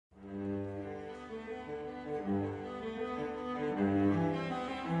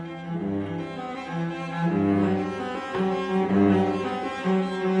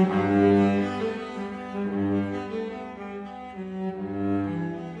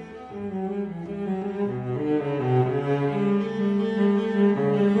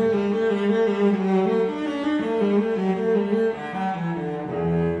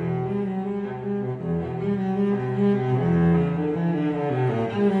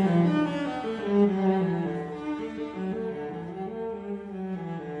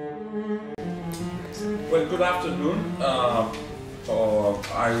good afternoon. I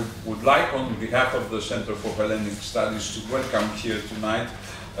would like, on behalf of the Center for Hellenic Studies, to welcome here tonight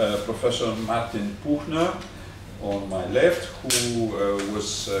Professor Martin Puchner on my left, who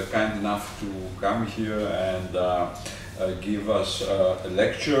was kind enough to come here and give us a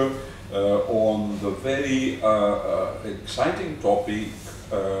lecture on the very exciting topic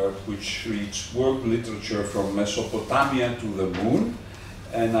which reads world literature from Mesopotamia to the moon.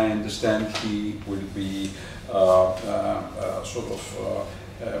 And I understand he will be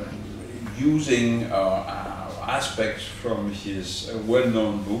using aspects from his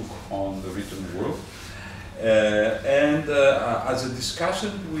well-known book on the written world. As a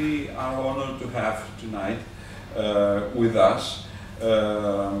discussion, we are honored to have tonight with us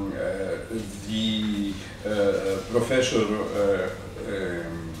the Professor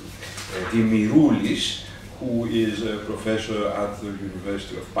Dimiroulis, who is a professor at the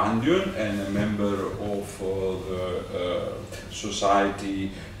University of Pandion and a member of the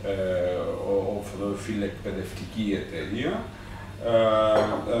Society of the Φιλεκπαιδευτική Εταιρεία,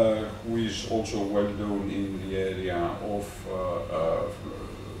 who is also well known in the area of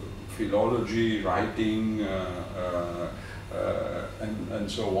philology, writing, and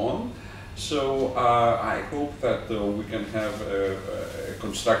so on. So I hope that we can have a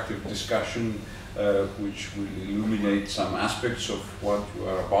constructive discussion which will illuminate some aspects of what you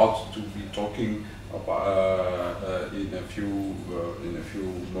are about to be talking about in a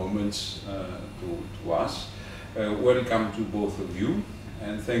few moments to us. Welcome to both of you,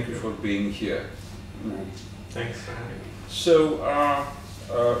 and thank you for being here. Thanks for having me. So,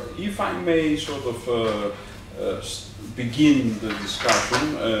 if I may sort of begin the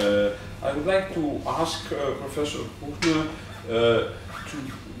discussion, I would like to ask Professor Puchner to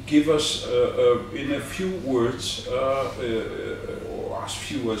give us, in a few words, or as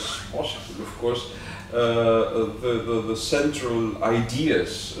few as possible, of course, the central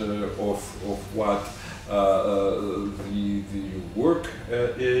ideas of what the work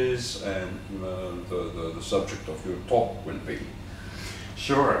is and the subject of your talk will be.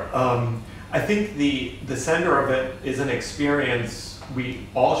 Sure. I think the center of it is an experience we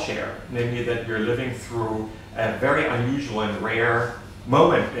all share, namely that we're living through a very unusual and rare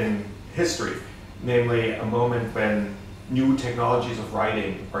moment in history, namely a moment when new technologies of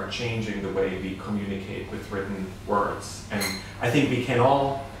writing are changing the way we communicate with written words. And I think we can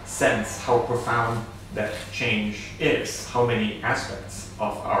all sense how profound that change is, how many aspects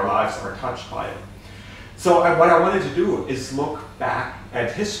of our lives are touched by it. So what I wanted to do is look back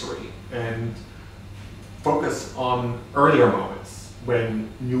at history and focus on earlier moments when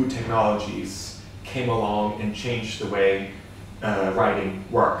new technologies came along and changed the way writing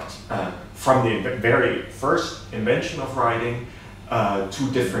worked, from the very first invention of writing to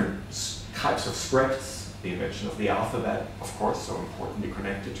different types of scripts, the invention of the alphabet, of course, so importantly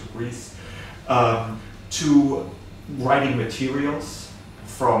connected to Greece, to writing materials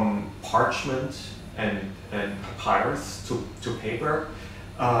from parchment and papyrus to paper,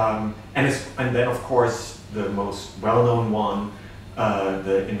 and then of course the most well-known one,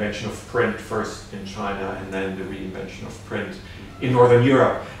 the invention of print, first in China and then the reinvention of print in Northern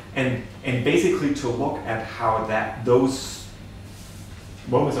Europe, and basically to look at how those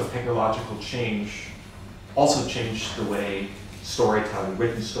moments of technological change also changed the way storytelling,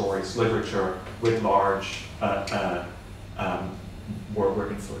 written stories, literature writ large were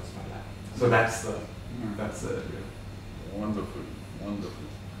influenced by that. So that's the Wonderful, wonderful.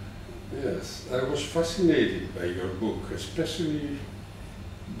 Yes, I was fascinated by your book, especially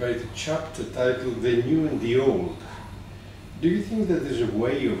by the chapter titled The New and the Old. Do you think that there's a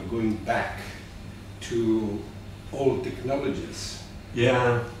way of going back to old technologies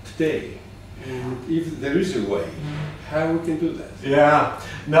today? And if there is a way, how we can do that? Yeah,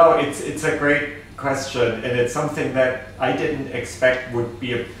 no, it's a great question, and it's something that I didn't expect would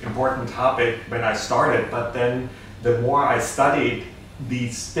be an important topic when I started, but then the more I studied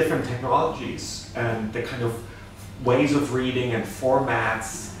these different technologies and the kind of ways of reading and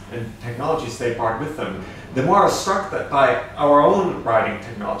formats and technologies they brought with them, the more I was struck by our own writing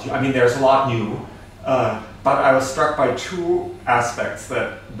technology. I mean, there's a lot new, but I was struck by two aspects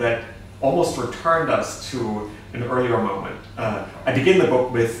that almost returned us to an earlier moment. I begin the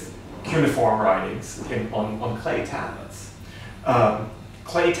book with cuneiform writings on clay tablets.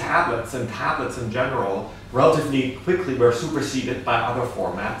 Clay tablets and tablets in general relatively quickly were superseded by other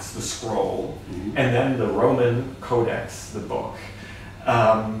formats, the scroll, and then the Roman codex, the book.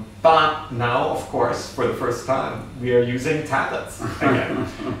 But now, of course, for the first time, we are using tablets again.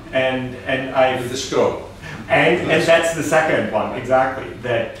 and With the scroll. And that's the second one, exactly,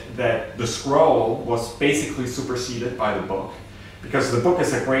 that the scroll was basically superseded by the book. Because the book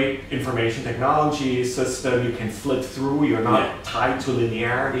is a great information technology system. You can flip through, you're not tied to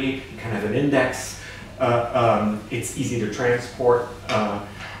linearity, you can have an index, it's easy to transport.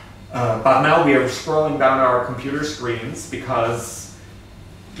 But now we are scrolling down our computer screens because,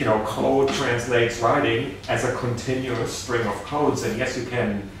 you know, code translates writing as a continuous string of codes, and yes, you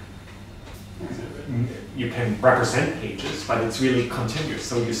can represent pages, but it's really continuous,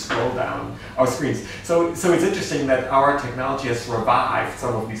 so you scroll down our screens. So it's interesting that our technology has revived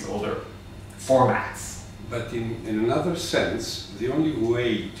some of these older formats. But in another sense, the only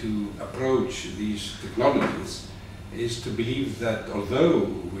way to approach these technologies is to believe that although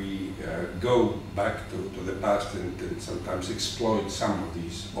we go back to the past and sometimes exploit some of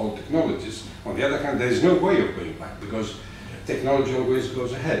these old technologies, on the other hand, there is no way of going back, because technology always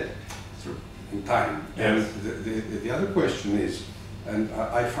goes ahead in time. Yes. And the other question is, and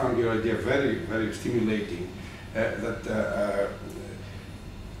I found your idea very, very stimulating, that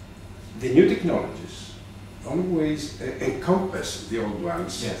the new technologies always encompass the old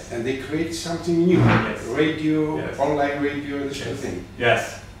ones, and they create something new. Radio, online radio, and this kind of thing.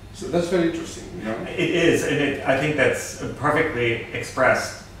 Yes. So that's very interesting. You know? It is, and I think that's perfectly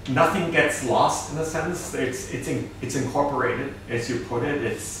expressed. Nothing gets lost in a sense. It's incorporated, as you put it.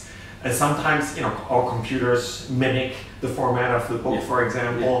 It's sometimes, you know, our computers mimic the format of the book, for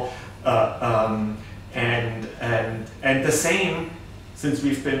example, and the same, since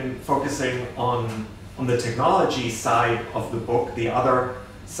we've been focusing on the technology side of the book. The other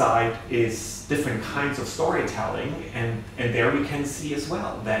side is different kinds of storytelling, and there we can see as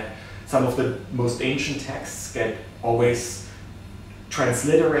well that some of the most ancient texts get always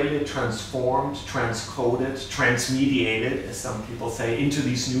transliterated, transformed, transcoded, transmediated, as some people say, into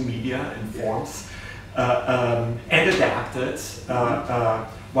these new media and forms, and adapted,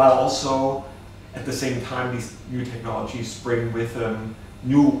 while also at the same time these new technologies bring with them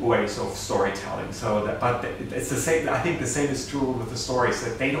new ways of storytelling. So that, but it's the same. I think the same is true with the stories,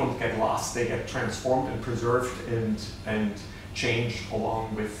 that they don't get lost; they get transformed and preserved and changed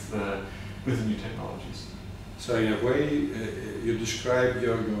along with the new technologies. So in a way, you describe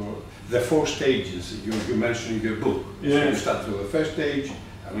the 4 stages you mentioned in your book. Yeah. So you start with the first stage,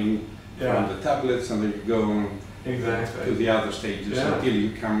 I mean, from the tablets, and then you go on to the other stages until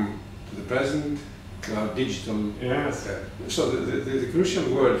you come to the present, to our digital. Yes. So the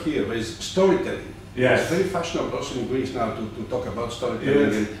crucial word here is storytelling. Yes. It's very fashionable also in Greece now to talk about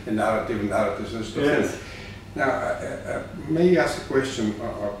storytelling and narratives and stuff. Yes. Now, may I ask a question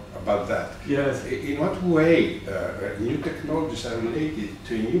about that? Yes. In what way new technologies are related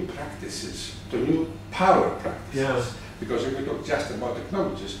to new practices, to new power practices? Yes. Because if we talk just about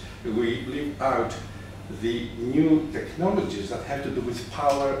technologies, we leave out the new technologies that have to do with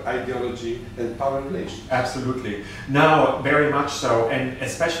power, ideology, and power relations. Absolutely. Now, very much so, and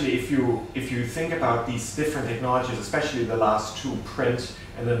especially if you think about these different technologies, especially the last 2, print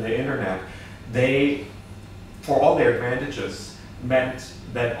and then the internet, they, for all their advantages, meant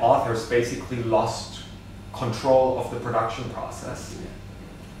that authors basically lost control of the production process,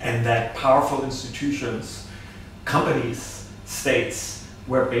 and that powerful institutions, companies, states,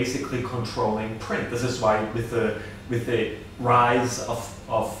 were basically controlling print. This is why with the rise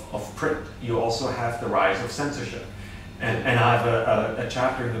of print, you also have the rise of censorship. And I have a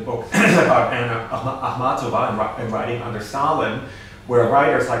chapter in the book about Anna Akhmatova and writing under Stalin, where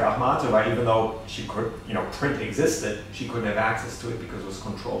writers like Akhmatova, even though she could, you know, print existed, she couldn't have access to it because it was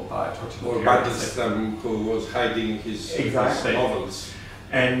controlled by a totalitarian. Or Mandelstam, who was hiding his novels.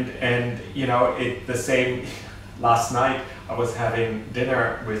 And you know, the same. Last night I was having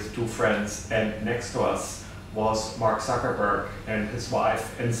dinner with 2 friends, and next to us was Mark Zuckerberg and his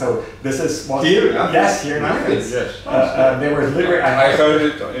wife, and so this is what here in Athens. Yes, here in Athens. Yes. They were literally. I heard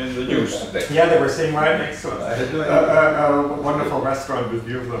it in the news today. Yeah, they were sitting right next to us. I had no idea. A wonderful restaurant with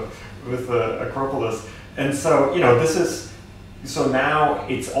view of the Acropolis, and so, you know, this is, so now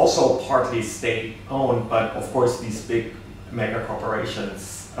it's also partly state-owned, but of course these big mega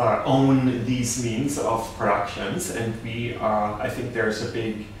corporations own these means of productions, and we are, I think there's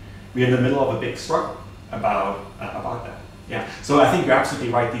we're in the middle of a big struggle about that. Yeah, so I think you're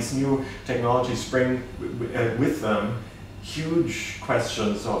absolutely right. These new technologies bring with them huge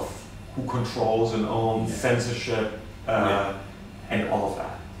questions of who controls and owns censorship and all of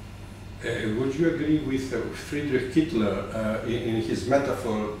that. Would you agree with Friedrich Kittler in his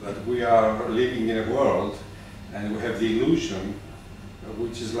metaphor that we are living in a world and we have the illusion,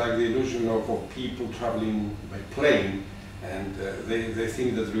 which is like the illusion of people traveling by plane, And they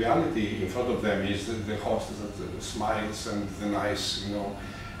think that reality in front of them is the host that smiles and the nice,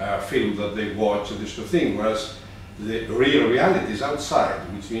 film that they watch and this sort of thing. Whereas the real reality is outside,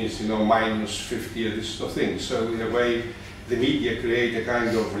 which means, minus 50 and this sort of thing. So in a way, the media create a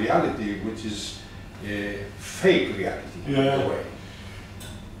kind of reality which is a fake reality in a way.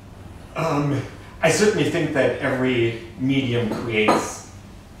 I certainly think that every medium creates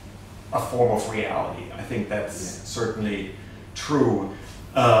a form of reality. I think that's certainly true.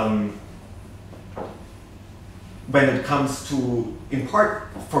 When it comes to, in part,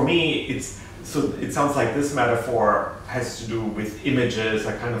 for me, it sounds like this metaphor has to do with images.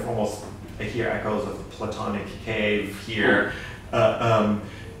 I kind of almost hear echoes of the Platonic cave here.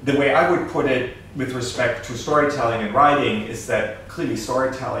 The way I would put it with respect to storytelling and writing is that clearly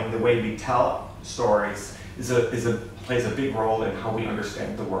storytelling, the way we tell stories, plays a big role in how we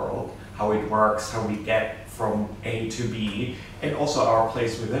understand the world, how it works, how we get from A to B, and also our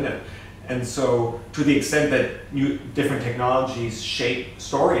place within it. And so, to the extent that different technologies shape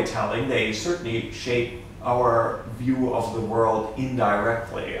storytelling, they certainly shape our view of the world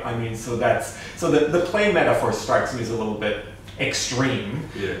indirectly. I mean, so the play metaphor strikes me as a little bit extreme.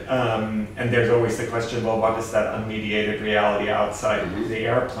 And there's always the question, well, what is that unmediated reality outside the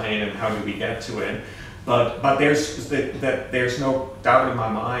airplane, and how do we get to it? But there's no doubt in my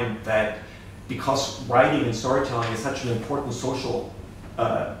mind that because writing and storytelling is such an important social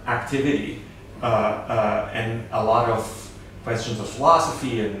activity, and a lot of questions of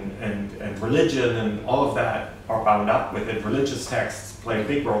philosophy and religion and all of that are bound up with it. Religious texts play a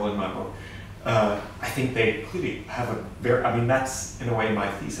big role in my book. I think they clearly have that's in a way my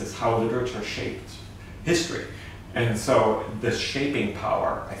thesis, how literature shaped history. And so the shaping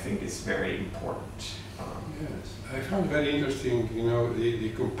power, I think, is very important. Yes, I found very interesting, the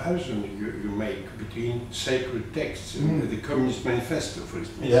comparison you make between sacred texts and the Communist Manifesto, for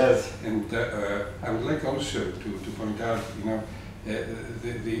instance. Yes. And I would like also to point out,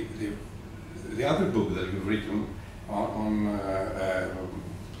 the other book that you've written on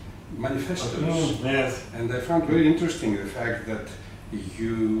manifestos. Yes. And I found very interesting the fact that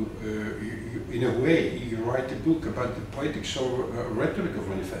you in a way, you write a book about the poetics or rhetoric of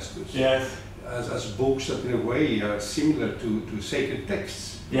manifestos. Yes. As books that in a way are similar to sacred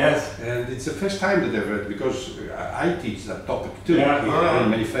texts. Yes. And it's the first time that I've read, because I teach that topic too,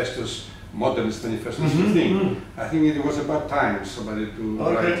 manifestos, modernist manifestos, thing. I think it was about time somebody to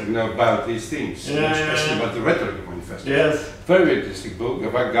write about these things, especially about the rhetoric of manifestos. Yes. Very interesting book,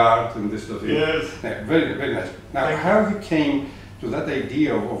 avant-garde and this sort of thing. Yes. Yeah, very, very nice. Now, how you came to that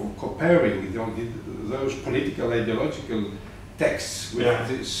idea of comparing those political, ideological texts with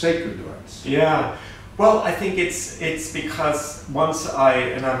the sacred ones? Yeah. Well, I think it's because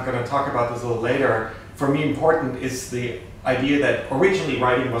and I'm going to talk about this a little later, for me important is the idea that originally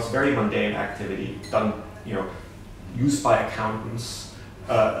writing was very mundane activity, done, used by accountants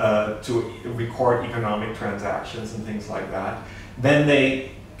to record economic transactions and things like that. Then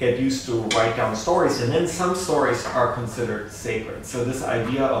they get used to write down stories, and then some stories are considered sacred. So this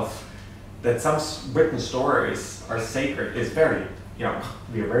idea of that some written stories are sacred is very, we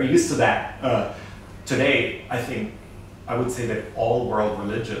are very used to that. Today, I would say that all world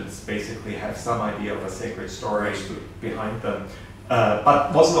religions basically have some idea of a sacred story behind them,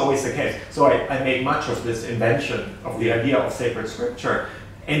 but wasn't always the case. So I made much of this invention of the idea of sacred scripture,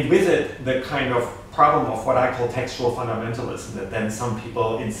 and with it the kind of problem of what I call textual fundamentalism, that then some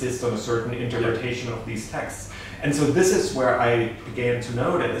people insist on a certain interpretation of these texts. And so this is where I began to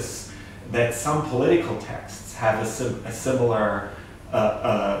notice that some political texts have a similar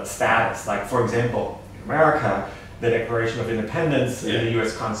status. Like, for example, in America, the Declaration of Independence in the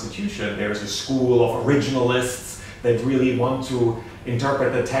US Constitution, there's a school of originalists that really want to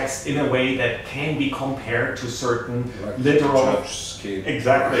interpret the text in a way that can be compared to certain literal...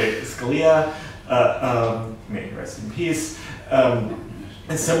 Exactly, Scalia, may he rest in peace,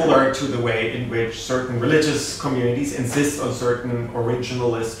 and similar to the way in which certain religious communities insist on certain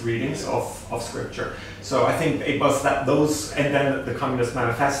originalist readings of scripture. So I think it was those, and then the Communist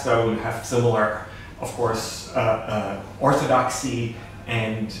Manifesto, you have similar, of course, orthodoxy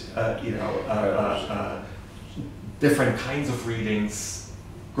and different kinds of readings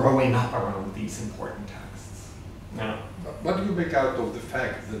growing up around these important texts. Yeah. What do you make out of the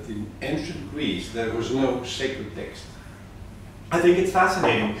fact that in ancient Greece there was no sacred text? I think it's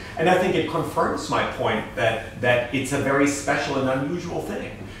fascinating, and I think it confirms my point that it's a very special and unusual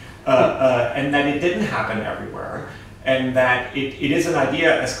thing, and that it didn't happen everywhere, and that it is an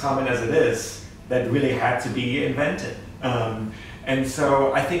idea as common as it is that really had to be invented. And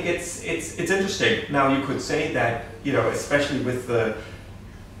so I think it's interesting. Now you could say that, you know, especially with the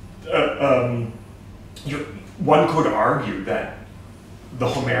one could argue that the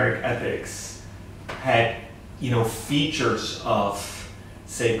Homeric epics had, you know, features of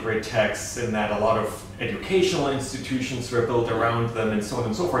sacred texts in that a lot of educational institutions were built around them and so on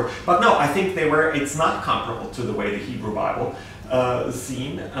and so forth. But no, I think it's not comparable to the way the Hebrew Bible is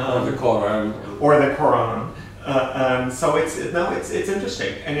seen. Or the Quran. Or the Quran. So it's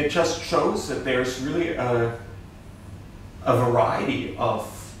interesting, and it just shows that there's really a variety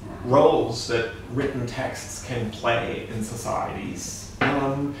of roles that written texts can play in societies,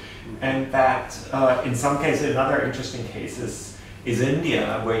 and that in some cases, another interesting case is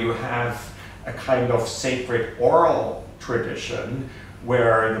India, where you have a kind of sacred oral tradition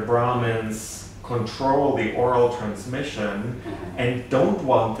where the Brahmins control the oral transmission and don't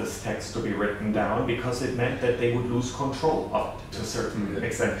want this text to be written down because it meant that they would lose control of it to a certain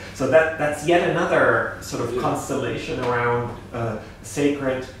extent. So that's yet another sort of constellation around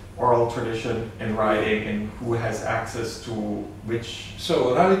sacred oral tradition and writing and who has access to which.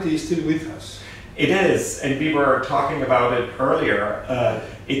 So orality is still with us. It is, and we were talking about it earlier.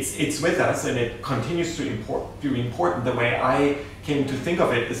 It's with us, and it continues to be important. The way I came to think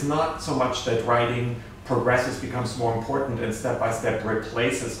of it is not so much that writing progresses, becomes more important, and step by step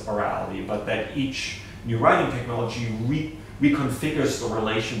replaces orality, but that each new writing technology reconfigures the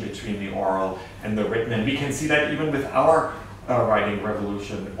relation between the oral and the written. And we can see that even with our writing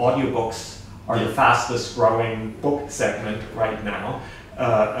revolution. Audiobooks are the fastest growing book segment right now.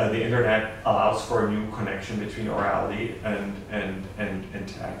 The internet allows for a new connection between orality and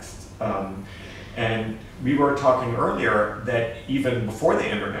text. And we were talking earlier that even before the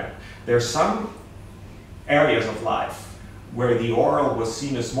internet, there's some areas of life where the oral was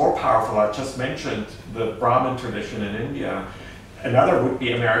seen as more powerful. I just mentioned the Brahmin tradition in India. Another would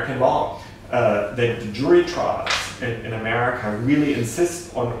be American law. The jury trials in America really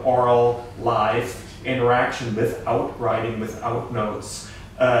insist on oral, live interaction without writing, without notes.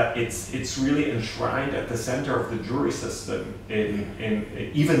 It's really enshrined at the center of the jury system.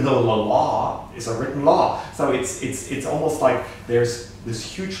 Even though the law is a written law, so it's almost like there's this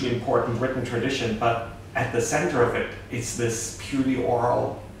hugely important written tradition, but at the center of it, it's this purely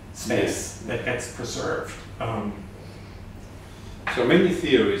oral space that gets preserved. So many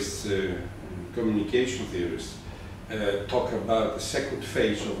theorists, communication theorists, talk about the second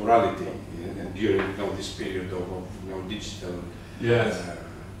phase of orality during this period of digital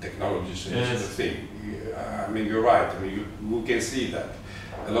technologies and this sort of thing. I mean, you're right. I mean, we can see that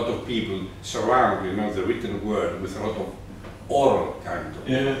a lot of people surround the written word with a lot of oral kind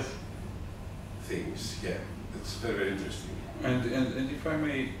of things. Yeah, it's very interesting. And if I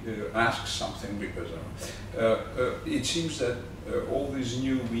may ask something, because it seems that all these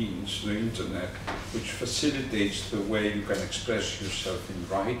new means, the internet, which facilitates the way you can express yourself in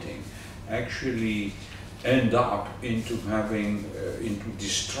writing, actually end up into into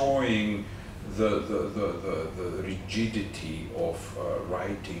destroying the rigidity of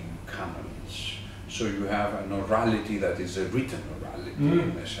writing canons. So you have an orality that is a written orality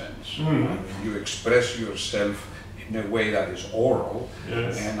in a sense. I mean, you express yourself in a way that is oral,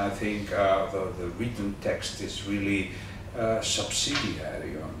 and I think the written text is really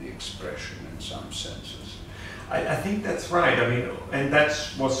subsidiary on the expression in some senses. I think that's right. I mean, and that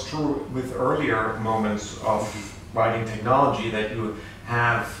was true with earlier moments of writing technology, that you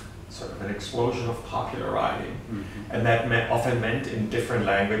have sort of an explosion of popular writing, and that often meant in different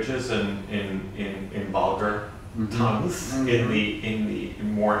languages and in vulgar tongues, in the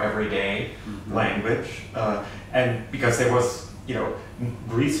more everyday language, and because there was,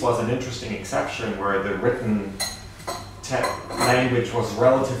 Greece was an interesting exception where the written language was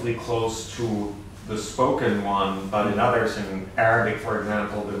relatively close to the spoken one, but in others, in Arabic, for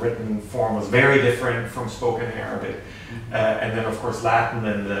example, the written form was very different from spoken Arabic, and then of course Latin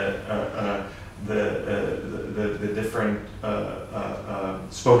and the different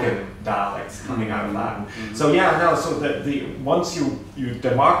spoken dialects coming out of Latin. So once you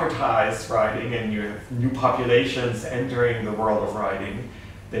democratize writing and you have new populations entering the world of writing,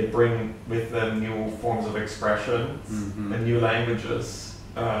 they bring with them new forms of expression and new languages,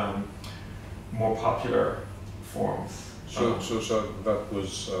 more popular forms. So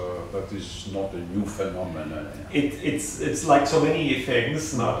that is not a new phenomenon. It's like so many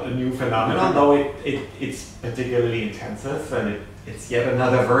things, not a new phenomenon, though it's particularly intensive, and it's yet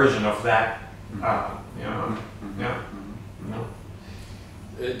another version of that.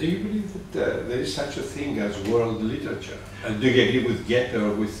 Do you believe that there is such a thing as world literature? And do you agree with Goethe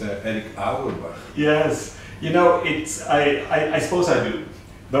or with Erich Auerbach? Yes, You know, I suppose I do,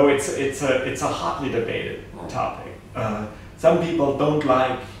 though it's a hotly debated topic. Some people don't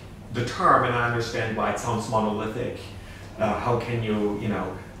like the term, and I understand why it sounds monolithic. How can you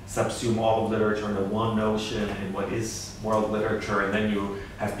subsume all of literature into one notion and what is world literature? And then you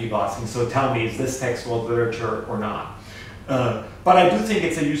have people asking, so tell me, is this text world literature or not? But I do think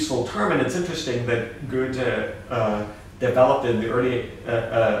it's a useful term, and it's interesting that Goethe developed in the early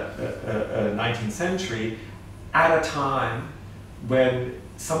 19th century at a time when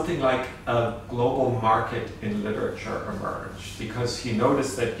something like a global market in literature emerged, because he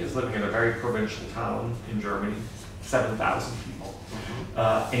noticed that he was living in a very provincial town in Germany, 7,000 people,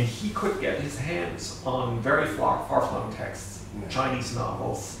 and he could get his hands on very far-flung texts, Chinese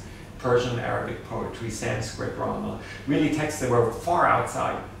novels, Persian, Arabic poetry, Sanskrit drama, really texts that were far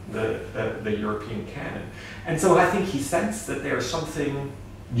outside the European canon. And so I think he sensed that there's something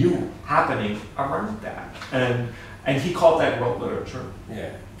new happening around that. And he called that world literature.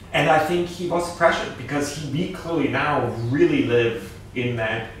 Yeah. And I think he was prescient, because we clearly now really live in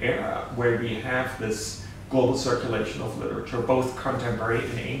that era where we have this global circulation of literature, both contemporary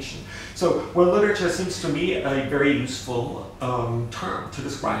and ancient. So world literature seems to me a very useful term to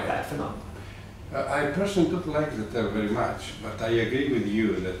describe that phenomenon. I personally don't like the term very much, but I agree with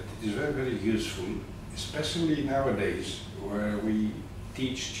you that it is very, very useful, especially nowadays, where we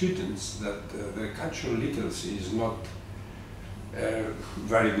teach students that their cultural literacy is not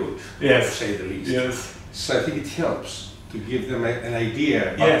very good, to say the least. Yes. So I think it helps to give them an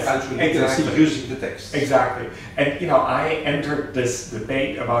idea about cultural literacy using the text. Exactly. And I entered this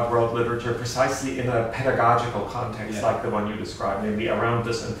debate about world literature precisely in a pedagogical context like the one you described, namely around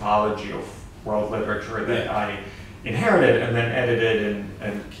this anthology of world literature that I inherited and then edited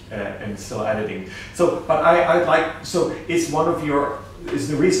and still editing. So, but I like, so is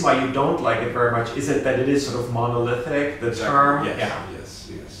the reason why you don't like it very much, is it that it is sort of monolithic, the term? Yes.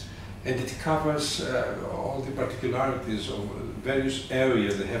 And it covers all the particularities of various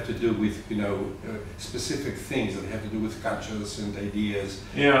areas that have to do with, specific things that have to do with cultures and ideas,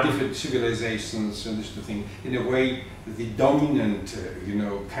 different civilizations and this sort of thing. In a way, the dominant,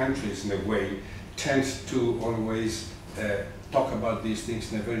 countries, in a way, tend to always talk about these things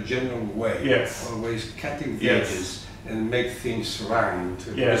in a very general way, always cutting the edges and make things round,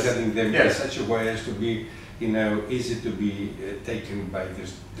 presenting them in such a way as to be easy to be taken by the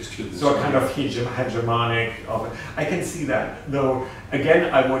students. So a kind of hegemonic of it. I can see that. Though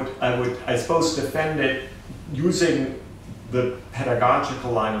again, I suppose defend it using the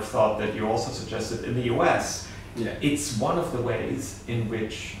pedagogical line of thought that you also suggested in the US. It's one of the ways in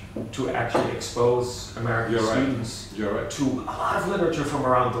which to actually expose American students to a lot of literature from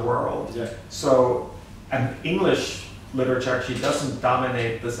around the world. So English literature actually doesn't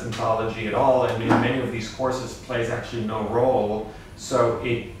dominate this anthology at all, and in many of these courses plays actually no role. So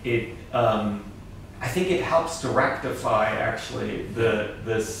I think it helps to rectify actually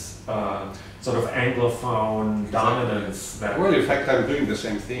this sort of Anglophone dominance. That well, in fact, I'm doing the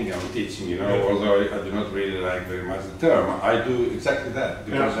same thing. I'm teaching, although I do not really like very much the term. I do exactly that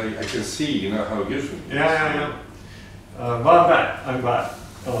because I can see, how useful it is. Well, I'm glad.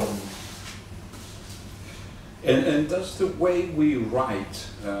 And does the way we write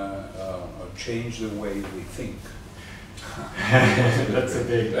change the way we think? That's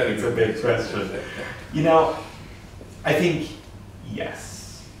a big question. I think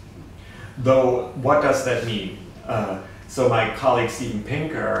yes. Though, what does that mean? So my colleague Steven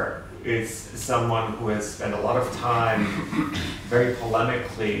Pinker is someone who has spent a lot of time very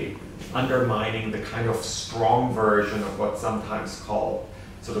polemically undermining the kind of strong version of what's sometimes called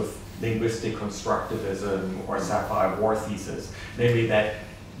sort of linguistic constructivism or Sapphire War thesis, namely that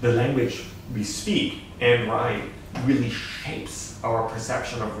the language we speak and write really shapes our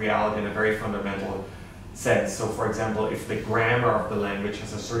perception of reality in a very fundamental sense. So for example, if the grammar of the language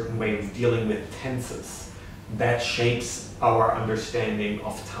has a certain way of dealing with tenses, that shapes our understanding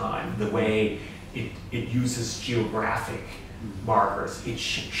of time, the way it uses geographic markers, it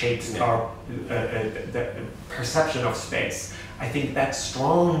shapes our the perception of space. I think that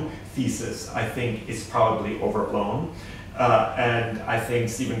strong thesis, is probably overblown. And I think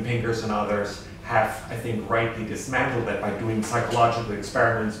Steven Pinkers and others have, rightly dismantled that by doing psychological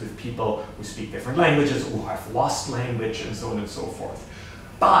experiments with people who speak different languages, who have lost language, and so on and so forth.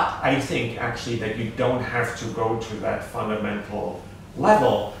 But I think actually that you don't have to go to that fundamental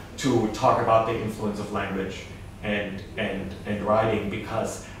level to talk about the influence of language and writing,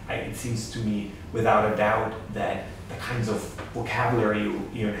 because it seems to me without a doubt that the kinds of vocabulary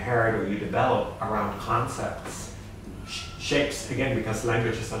you inherit or you develop around concepts shapes, again, because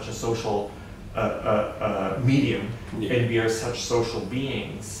language is such a social medium, Yeah. and we are such social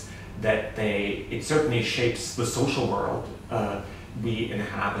beings that it certainly shapes the social world we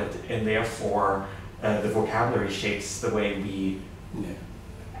inhabit, and therefore the vocabulary shapes the way we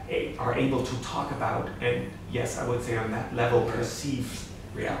are able to talk about, and yes, I would say on that level, perceive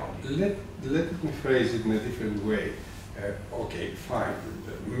reality. Let me phrase it in a different way. Okay, fine.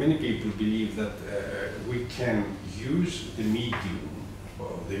 Many people believe that we can use the medium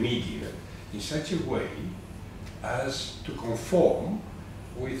or the media in such a way as to conform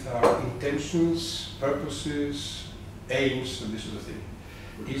with our intentions, purposes, aims, and this sort of thing.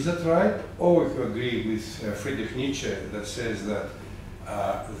 Is that right? Or if you agree with Friedrich Nietzsche that says that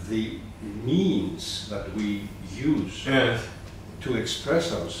the means that we use to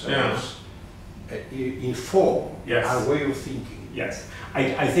express ourselves inform our way of thinking. Yes,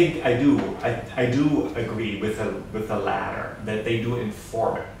 I think I do agree with the latter, that they do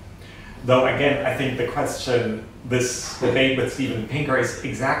inform it. Though again, I think the question, this debate with Steven Pinker, is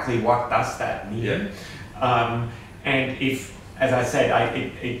exactly what does that mean? And if, as I said,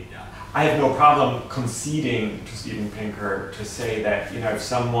 I have no problem conceding to Steven Pinker to say that, if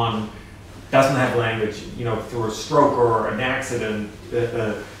someone doesn't have language, through a stroke or an accident,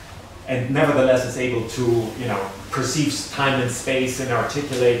 and nevertheless is able to, perceive time and space and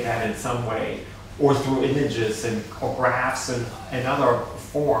articulate that in some way, or through images or graphs and other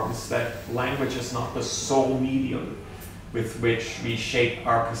forms, that language is not the sole medium with which we shape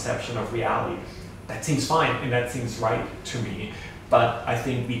our perception of reality. That seems fine and that seems right to me, but I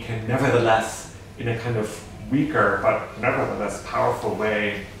think we can nevertheless, in a kind of weaker but nevertheless powerful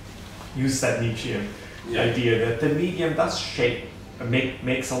way, use that Nietzschean idea that the medium does shape,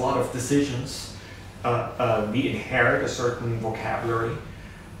 makes a lot of decisions. We inherit a certain vocabulary,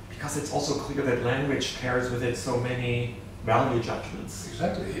 because it's also clear that language carries with it so many value judgments.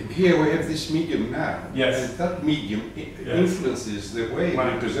 Exactly. Here we have this medium now. Yes. And that medium influences the way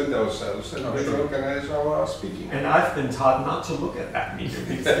we present ourselves and we organize our speaking. And I've been taught not to look at that medium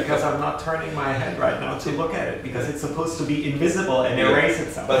because I'm not turning my head right now to look at it, because it's supposed to be invisible and erase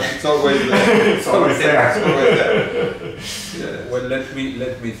itself. But it's always there. It's always there. It's always there. Well, let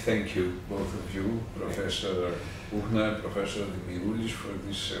me thank you, both of you, Professor Puchner, Professor Dimiroulis, for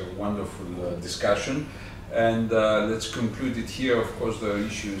this wonderful discussion. And let's conclude it here. Of course, the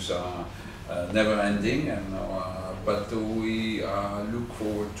issues are never ending, but we look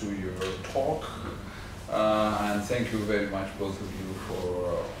forward to your talk. And thank you very much, both of you,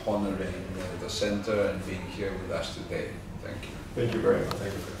 for honoring the center and being here with us today. Thank you. Thank you very much.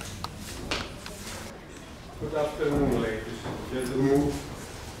 Thank you. Good afternoon, ladies and gentlemen.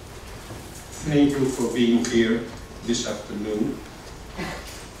 Thank you for being here this afternoon.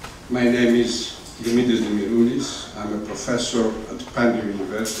 My name is Dimitris Dimiroulis. I'm a professor at Panther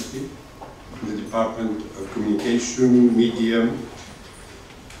University in the Department of Communication, Media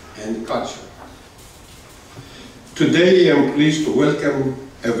and Culture. Today I'm pleased to welcome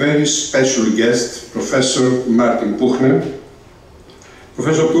a very special guest, Professor Martin Puchner.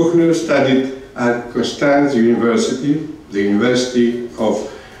 Professor Puchner studied at Constance University, the University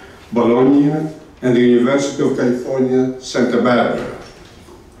of Bologna, and the University of California, Santa Barbara,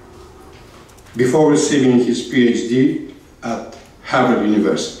 before receiving his PhD at Harvard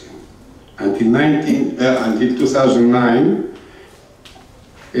University. Until 2009,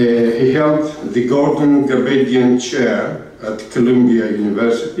 he held the Gordon Gabedian Chair at Columbia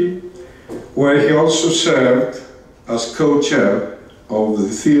University, where he also served as co-chair of the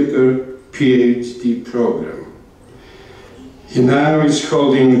Theatre PhD program. He now is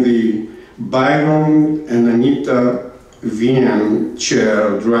holding the Byron and Anita Wien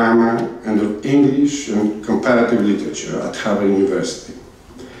Chair of Drama and of English and Comparative Literature at Harvard University.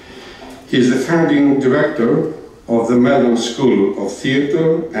 He is the founding director of the Mellon School of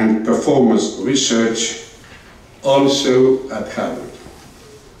Theatre and Performance Research, also at Harvard.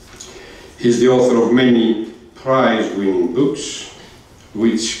 He is the author of many prize-winning books,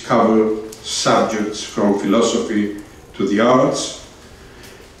 which cover subjects from philosophy to the arts,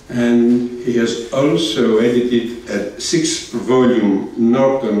 and he has also edited a 6-volume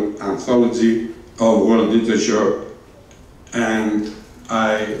Norton Anthology of World Literature, and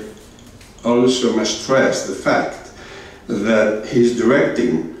I also must stress the fact that he's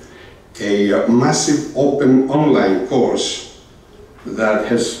directing a massive open online course that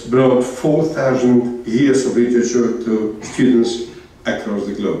has brought 4,000 years of literature to students across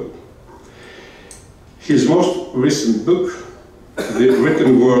the globe. His most recent book, The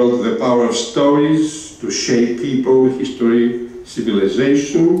Written World, The Power of Stories to Shape People, History,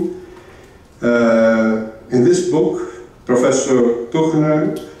 Civilization. In this book, Professor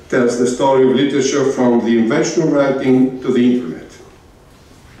Puchner tells the story of literature from the invention of writing to the internet.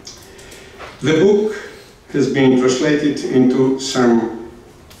 The book has been translated into some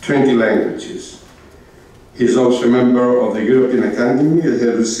 20 languages. He is also a member of the European Academy and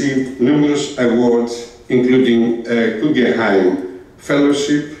has received numerous awards, including a Guggenheim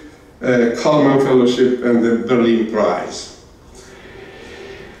Fellowship, Cullman Fellowship, and the Berlin Prize.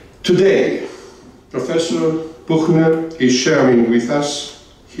 Today, Professor Puchner is sharing with us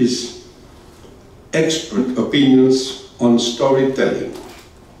his expert opinions on storytelling.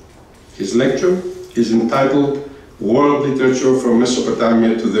 His lecture is entitled World Literature from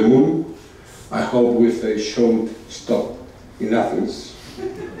Mesopotamia to the Moon, I hope with a short stop in Athens.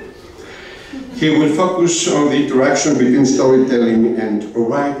 He will focus on the interaction between storytelling and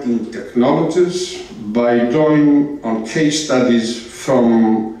writing technologies by drawing on case studies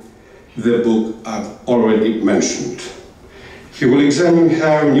from the book I've already mentioned. He will examine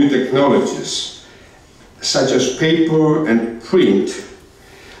how new technologies, such as paper and print,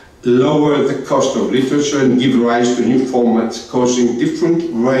 lower the cost of literature and give rise to new formats, causing different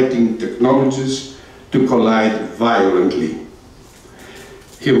writing technologies to collide violently.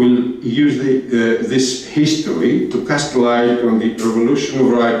 He will use this history to cast light on the revolution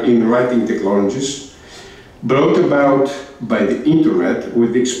in writing technologies brought about by the internet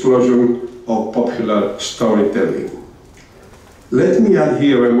with the explosion of popular storytelling. Let me add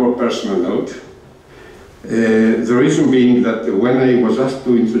here a more personal note. The reason being that when I was asked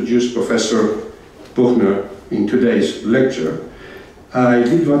to introduce Professor Puchner in today's lecture, I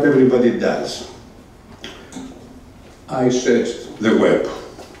did what everybody does. I searched the web.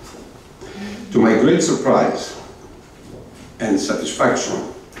 To my great surprise and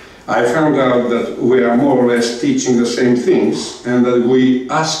satisfaction, I found out that we are more or less teaching the same things and that we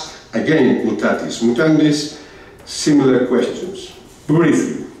ask, again, mutatis mutandis, similar questions.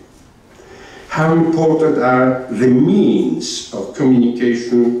 Briefly, how important are the means of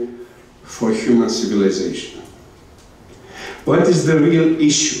communication for human civilization? What is the real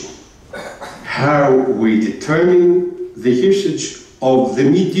issue? How we determine the usage of the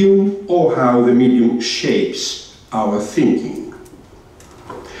medium or how the medium shapes our thinking?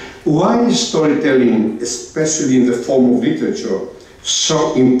 Why is storytelling, especially in the form of literature,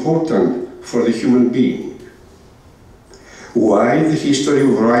 so important for the human being? Why the history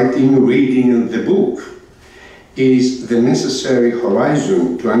of writing, reading, and the book is the necessary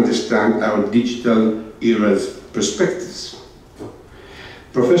horizon to understand our digital era's perspectives?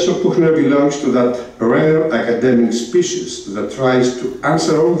 Professor Puchner belongs to that rare academic species that tries to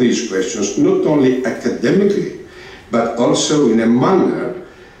answer all these questions not only academically, but also in a manner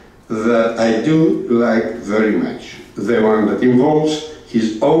that I do like very much, the one that involves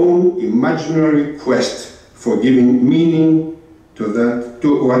his own imaginary quest for giving meaning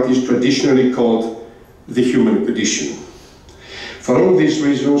to what is traditionally called the human condition. For all these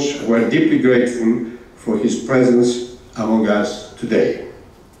reasons, we're deeply grateful for his presence among us today.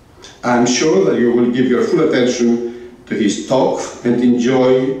 I'm sure that you will give your full attention to his talk and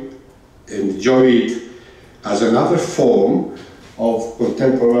enjoy it as another form of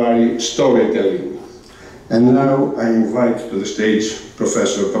contemporary storytelling. And now I invite to the stage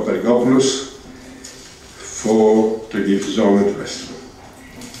Professor Papadopoulos to give his own address.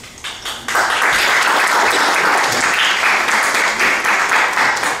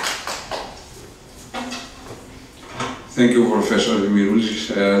 Thank you, Professor Demiroulis,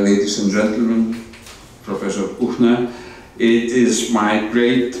 ladies and gentlemen, Professor Puchner. It is my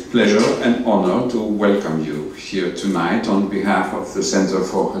great pleasure and honor to welcome you here tonight on behalf of the Center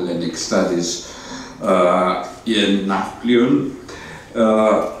for Hellenic Studies in Wien.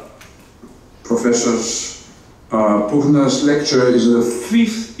 Professor Puchner's lecture is the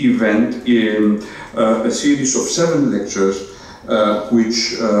fifth event in a series of 7 lectures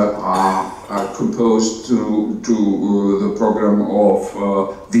which are composed to the program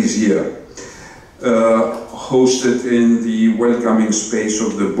of this year. Hosted in the welcoming space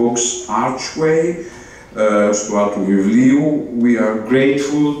of the books Archway, Stoa to vivliou, we are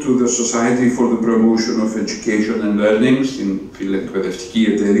grateful to the Society for the Promotion of Education and Learning, στην φιλεκπαιδευτική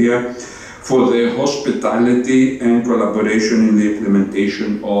εταιρεία, for their hospitality and collaboration in the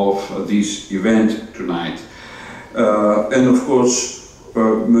implementation of this event tonight. And of course,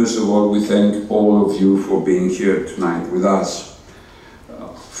 most of all, we thank all of you for being here tonight with us.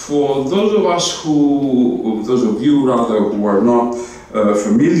 For those of you who are not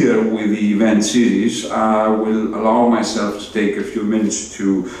familiar with the event series, I will allow myself to take a few minutes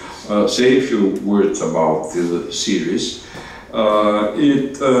to say a few words about the series.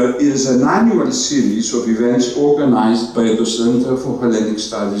 It is an annual series of events organized by the Center for Hellenic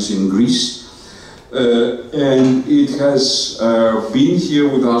Studies in Greece. And it has been here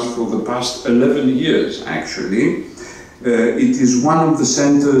with us for the past 11 years, actually. It is one of the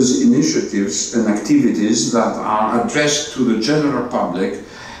Center's initiatives and activities that are addressed to the general public,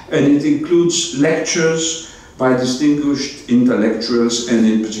 and it includes lectures by distinguished intellectuals and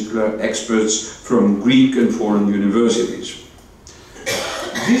in particular experts from Greek and foreign universities.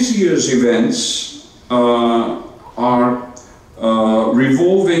 This year's events are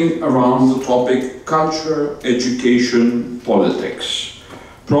revolving around the topic culture, education, politics.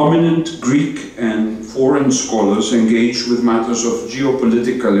 Prominent Greek and foreign scholars engage with matters of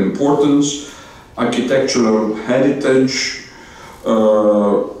geopolitical importance, architectural heritage,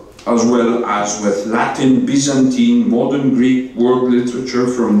 as well as with Latin, Byzantine, modern Greek world literature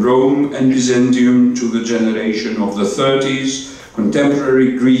from Rome and Byzantium to the generation of the 30s,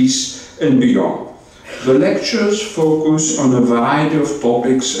 contemporary Greece and beyond. The lectures focus on a variety of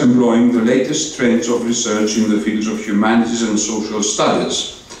topics employing the latest trends of research in the fields of humanities and social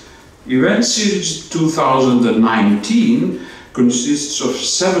studies. Event Series 2019 consists of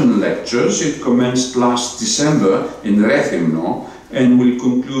 7 lectures. It commenced last December in Rethymno and will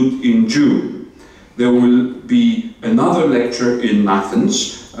conclude in June. There will be another lecture in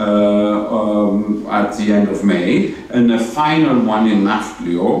Athens at the end of May, and a final one in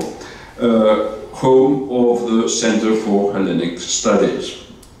vivliou, home of the Center for Hellenic Studies.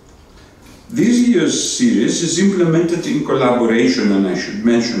 This year's series is implemented in collaboration, and I should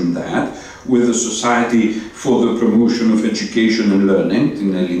mention that, with the Society for the Promotion of Education and Learning,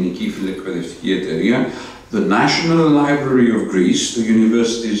 την Ελληνική Φιλεκπαιδευτική Εταιρεία, the National Library of Greece, the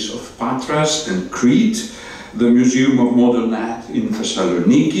Universities of Patras and Crete, the Museum of Modern Art in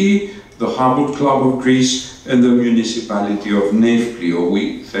Thessaloniki, the Harvard Club of Greece, and the municipality of vivliou.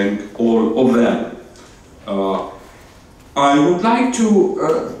 We thank all of them. I would like to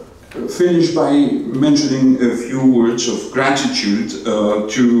finish by mentioning a few words of gratitude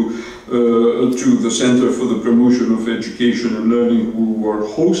to the Center for the Promotion of Education and Learning, who are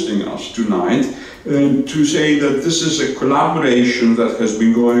hosting us tonight, and to say that this is a collaboration that has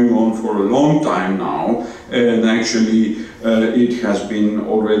been going on for a long time now, and actually it has been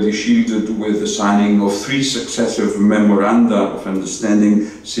already shielded with the signing of 3 successive memoranda of understanding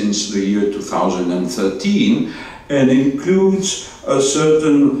since the year 2013, and includes a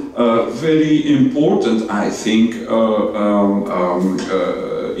certain very important, I think,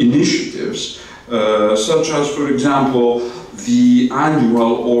 initiatives, such as, for example, the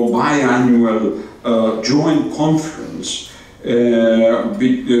annual or biannual joint conference,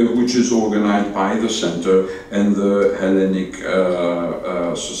 which is organized by the Center and the Hellenic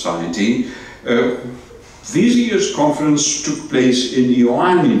Society. This year's conference took place in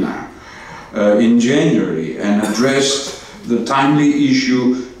Ioannina in January and addressed the timely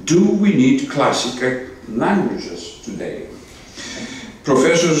issue, do we need classical languages today?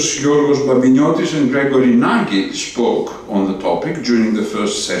 Professors Giorgos Babiniotis and Gregory Nagy spoke on the topic during the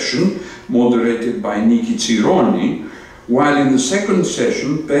first session, moderated by Niki Tsironi, while in the second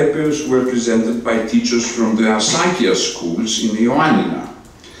session, papers were presented by teachers from the Asakia schools in Ioannina.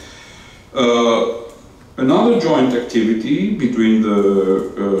 Another joint activity between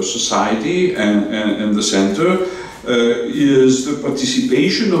the Society and the Center is the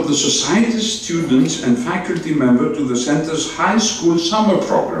participation of the Society's students and faculty members to the Center's high school summer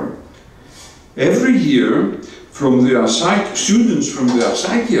program. Every year, students from the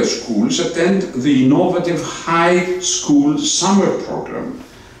Asakia schools attend the innovative high school summer program.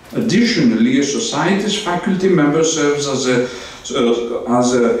 Additionally, a Society's faculty member serves as a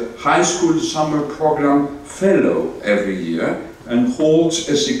high school summer program fellow every year and holds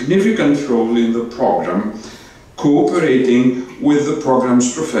a significant role in the program, cooperating with the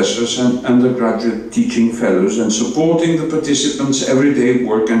program's professors and undergraduate teaching fellows and supporting the participants' everyday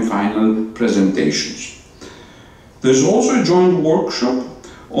work and final presentations. There's also a joint workshop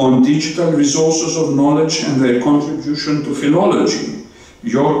on digital resources of knowledge and their contribution to philology.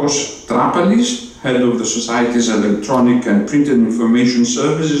 Yorgos Trapalis, head of the Society's Electronic and Printed Information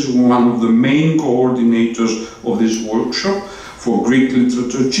Services, one of the main coordinators of this workshop for Greek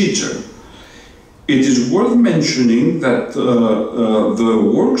literature teacher. It is worth mentioning that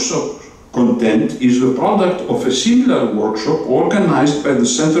the workshop content is the product of a similar workshop organized by the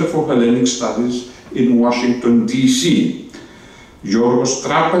Center for Hellenic Studies in Washington, D.C. Yorgos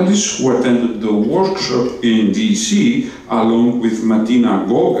Trapalis, who attended the workshop in D.C. along with Martina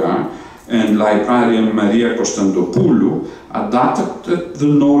Goga and librarian Maria Konstantopoulou, adapted the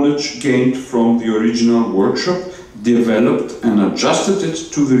knowledge gained from the original workshop, developed and adjusted it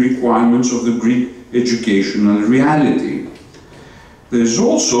to the requirements of the Greek educational reality. There is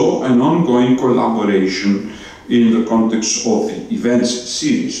also an ongoing collaboration in the context of the events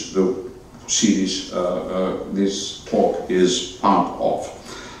series, the series this talk is part of.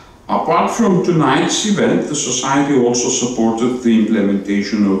 Apart from tonight's event, the Society also supported the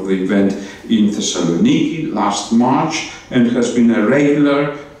implementation of the event in Thessaloniki last March and has been a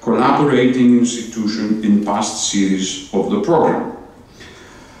regular collaborating institution in past series of the program.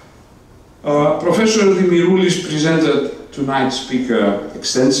 Professor Dimiroulis presented tonight's speaker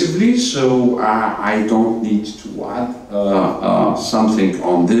extensively, so I don't need to add something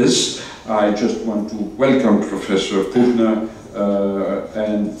on this. I just want to welcome Professor Puchner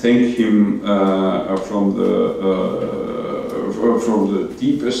and thank him from the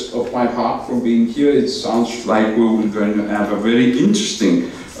deepest of my heart for being here. It sounds like we will going to have a very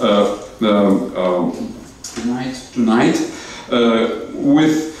interesting tonight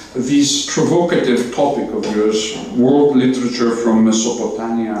with this provocative topic of yours, world literature from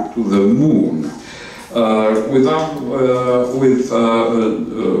Mesopotamia to the moon. Without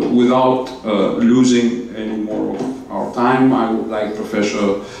losing any more of our time, I would like to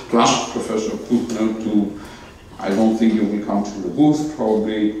ask Professor Puchner to, I don't think you will come to the booth,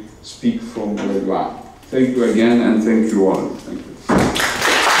 probably speak from where you are. Thank you again, and thank you all. Thank you.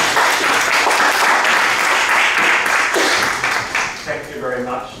 Thank you very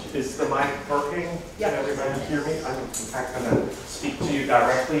much. Is the mic working? Yeah. Can everybody hear me? I'm in fact going to speak to you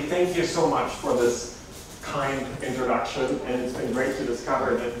directly. Thank you so much for this kind introduction, and it's been great to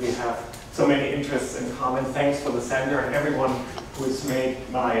discover that we have so many interests in common. Thanks for the center and everyone who has made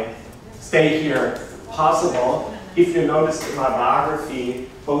my stay here possible. If you noticed in my biography,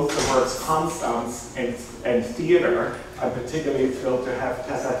 both the words Constance and theater, I'm particularly thrilled to have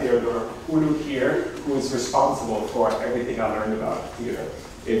Tessa Theodor Ulu here, who is responsible for everything I learned about theater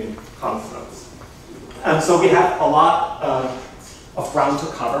in Constance. So we have a lot of ground to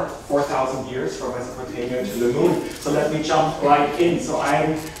cover, 4,000 years from Mesopotamia to the moon. So let me jump right in. So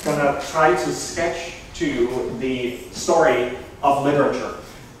I'm going to try to sketch to you the story of literature.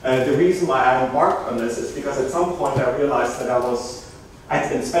 The reason why I embarked on this is because at some point I realized that I'd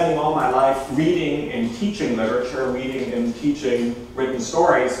been spending all my life reading and teaching literature, reading and teaching written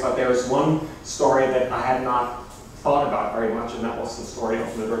stories, but there's one story that I had not thought about very much, and that was the story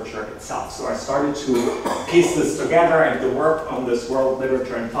of literature itself. So I started to piece this together, and the work on this World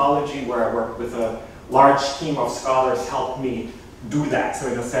Literature Anthology, where I worked with a large team of scholars, helped me do that. So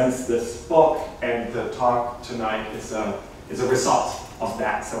in a sense, this book and the talk tonight is a result of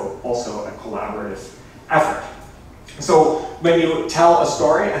that, so also a collaborative effort. So when you tell a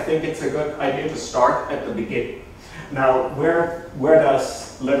story, I think it's a good idea to start at the beginning. Now, where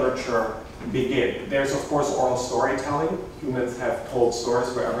does literature begin? There's of course oral storytelling. Humans have told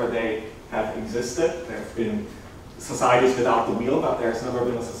stories wherever they have existed. There have been societies without the wheel, but there's never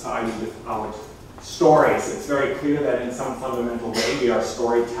been a society without stories. It's very clear that in some fundamental way we are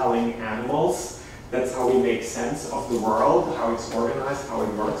storytelling animals. That's how we make sense of the world, how it's organized, how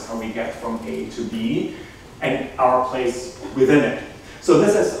it works, how we get from A to B, and our place within it. So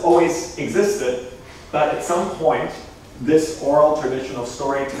this has always existed, but at some point this oral tradition of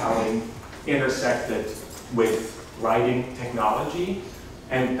storytelling intersected with writing technology,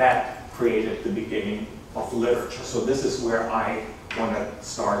 and that created the beginning of literature. So this is where I want to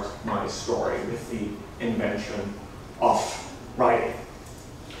start my story, with the invention of writing.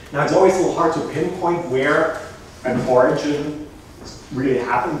 Now it's always a little hard to pinpoint where an origin really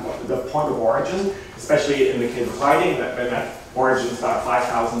happened, the point of origin, especially in the case of writing, when that origin is about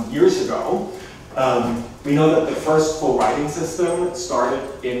 5,000 years ago. We know that the first full writing system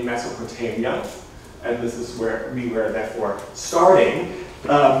started in Mesopotamia, and this is where we were therefore starting.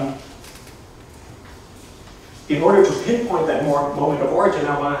 In order to pinpoint that moment of origin,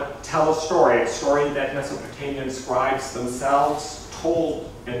 I want to tell a story that Mesopotamian scribes themselves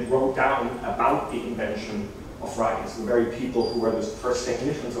told and wrote down about the invention of writing. So the very people who were the first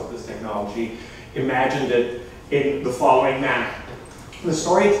technicians of this technology imagined it in the following manner. The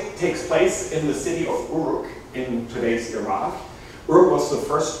story takes place in the city of Uruk in today's Iraq. Uruk was the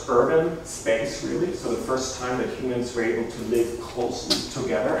first urban space, really, so the first time that humans were able to live closely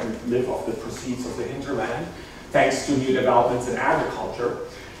together and live off the proceeds of the hinterland, thanks to new developments in agriculture.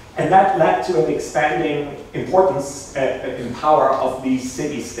 And that led to an expanding importance in power of these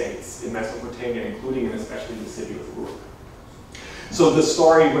city-states in Mesopotamia, including and especially the city of Uruk. So the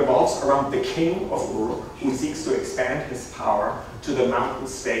story revolves around the king of Uruk, who seeks to expand his power to the mountain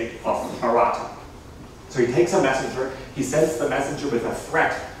state of Arata. So he takes a messenger, he sends the messenger with a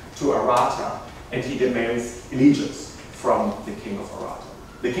threat to Arata, and he demands allegiance from the king of Arata.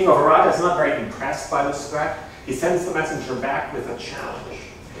 The king of Arata is not very impressed by this threat. He sends the messenger back with a challenge.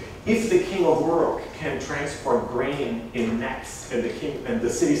 If the king of Uruk can transport grain in nets, and the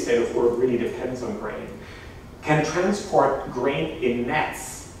city-state of Uruk really depends on grain, can transport grain in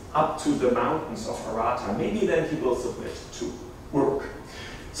nets up to the mountains of Arata, maybe then he will submit to Uruk.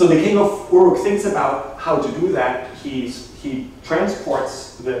 So the king of Uruk thinks about how to do that. He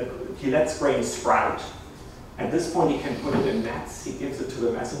lets grain sprout. At this point, he can put it in nets. He gives it to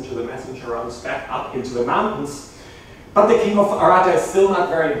the messenger runs back up into the mountains. But the king of Arata is still not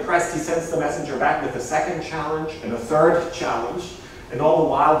very impressed. He sends the messenger back with a second challenge and a third challenge. And all the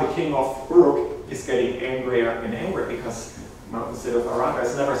while, the king of Uruk is getting angrier and angrier because the mountain state of Arata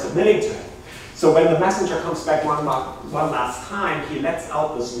is never submitting to him. So when the messenger comes back one last time, he lets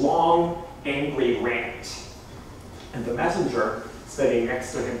out this long, angry rant. And the messenger, sitting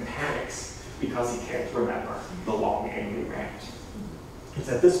next to him, panics because he can't remember the long, angry rant. It's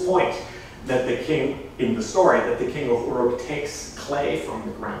at this point that the king, in the story, that the king of Uruk takes clay from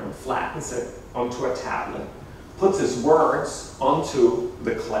the ground, flattens it onto a tablet, puts his words onto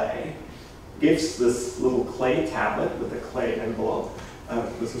the clay, gives this little clay tablet with a clay envelope,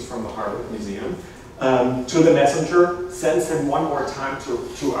 this is from the Harvard Museum, to the messenger, sends him one more time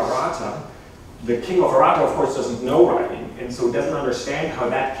to Arata. The king of Arata, of course, doesn't know writing, and so doesn't understand how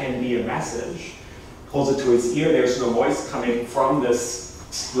that can be a message. Holds it to his ear, there's no voice coming from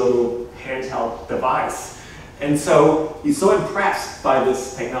this little handheld device. And so he's so impressed by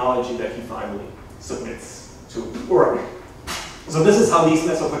this technology that he finally submits to Uruk. So this is how these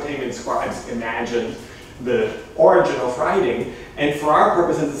Mesopotamian scribes imagined the origin of writing. And for our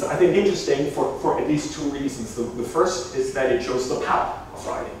purposes, it's, I think, interesting for at least two reasons. The first is that it shows the power of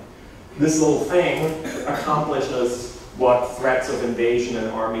writing. This little thing accomplishes what threats of invasion and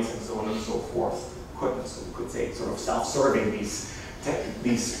armies and so on and so forth couldn't. So we could say sort of self-serving.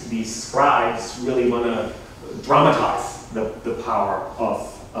 These scribes really want to dramatize the power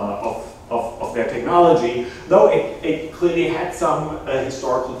of their technology, though it clearly had some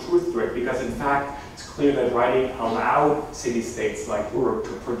historical truth to it, because in fact it's clear that writing allowed city-states like Uruk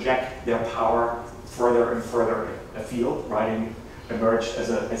to project their power further and further afield. Writing emerged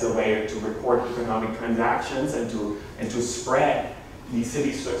as a way to record economic transactions and to spread. These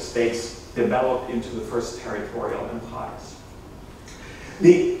city-states developed into the first territorial empires.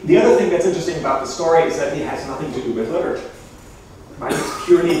 The other thing that's interesting about the story is that it has nothing to do with literature. Right? It's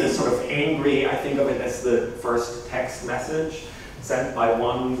purely this sort of angry, I think of it as the first text message sent by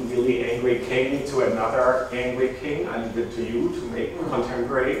one really angry king to another angry king. I leave it to you to make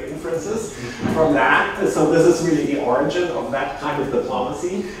contemporary inferences from that. So this is really the origin of that kind of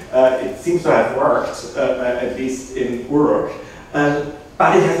diplomacy. It seems to have worked, at least in Uruk,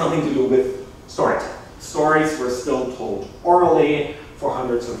 but it has nothing to do with storytelling. Stories were still told orally for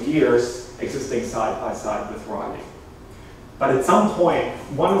hundreds of years, existing side by side with writing. But at some point,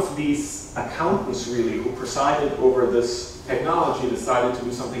 one of these accountants really who presided over this technology decided to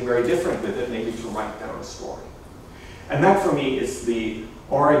do something very different with it, maybe to write down a story. And that for me is the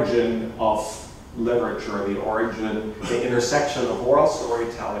origin of literature, the intersection of oral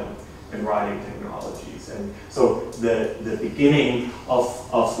storytelling and writing technologies. And so the beginning of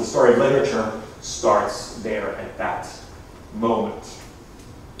the story of literature starts there at that moment.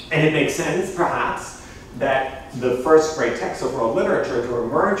 And it makes sense, perhaps, that the first great text of world literature to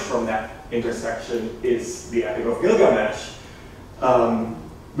emerge from that intersection is the Epic of Gilgamesh,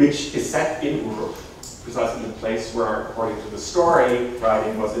 which is set in Uruk, precisely the place where, according to the story,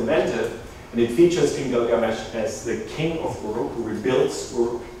 writing was invented. And it features King Gilgamesh as the king of Uruk, who rebuilds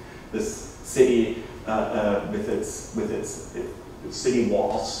Uruk, this city with its city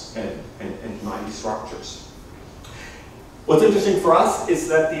walls and mighty structures. What's interesting for us is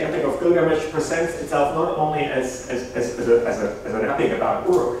that the Epic of Gilgamesh presents itself not only as an epic about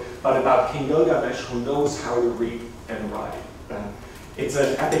Uruk, but about King Gilgamesh who knows how to read and write. It's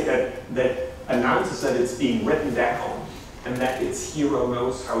an epic that announces that it's being written down and that its hero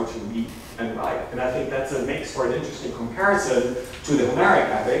knows how to read and write. And I think that makes for an interesting comparison to the Homeric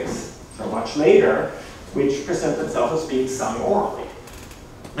epics, so much later, which present themselves as being sung orally.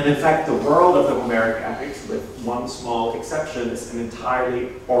 And in fact, the world of the Homeric epics, with one small exception, is an entirely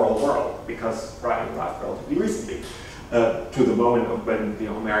oral world, because writing arrived relatively recently, to the moment of when the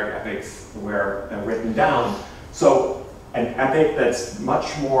Homeric epics were written down. So an epic that's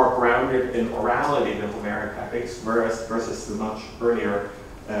much more grounded in orality than Homeric epics versus the much earlier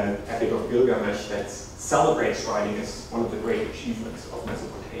Epic of Gilgamesh that celebrates writing as one of the great achievements of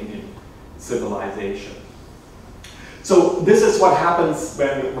Mesopotamian civilization. So this is what happens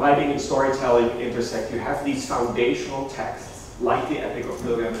when writing and storytelling intersect. You have these foundational texts, like the Epic of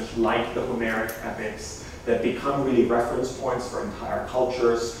Gilgamesh, like the Homeric epics, that become really reference points for entire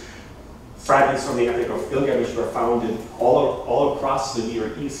cultures. Fragments from the Epic of Gilgamesh were found in all across the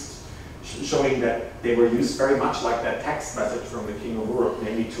Near East, showing that they were used very much like that text message from the king of Uruk,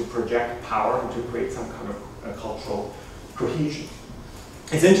 namely to project power and to create some kind of cultural cohesion.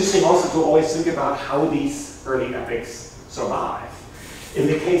 It's interesting also to always think about how these early epics survive. In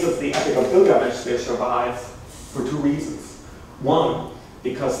the case of the Epic of Gilgamesh, they survive for two reasons. One,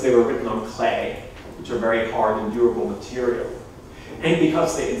 because they were written on clay, which are very hard and durable material, and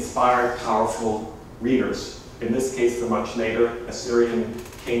because they inspired powerful readers. In this case, the much later Assyrian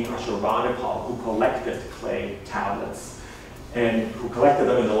king Ashurbanipal, who collected clay tablets and who collected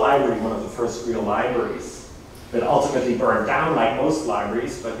them in the library, one of the first real libraries, that ultimately burned down like most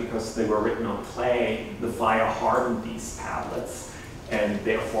libraries, but because they were written on clay, the fire hardened these tablets and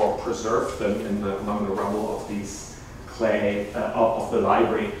therefore preserved them among the rubble of these clay, of the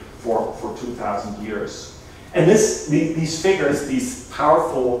library for 2,000 years. And these figures, these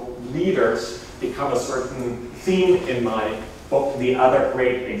powerful leaders, become a certain theme in my book. The other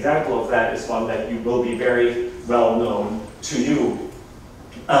great example of that is one that will be very well known to you.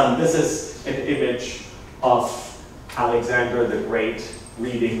 This is an image of Alexander the Great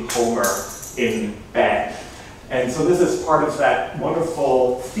reading Homer in bed. And so this is part of that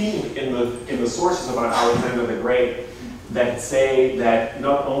wonderful theme in the sources about Alexander the Great that say that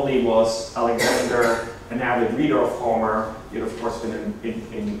not only was Alexander an avid reader of Homer, he had of course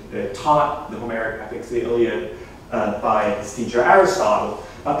been taught the Homeric epics, the Iliad, by his teacher Aristotle,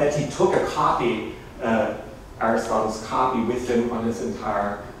 but that he took a copy, Aristotle's copy, with him on his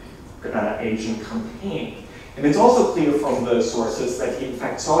entire Asian campaign. And it's also clear from the sources that he in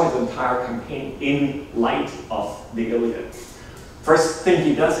fact saw his entire campaign in light of the Iliad. First thing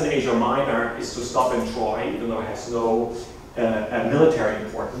he does in Asia Minor is to stop in Troy, even though it has no military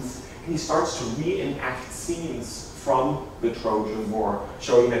importance. And he starts to reenact scenes from the Trojan War,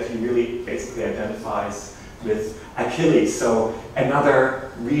 showing that he really basically identifies with Achilles. So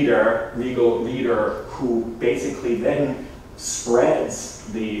another regal reader who basically then spreads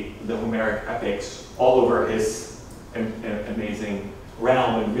the Homeric epics all over his amazing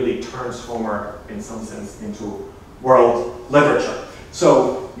realm and really turns Homer, in some sense, into world literature.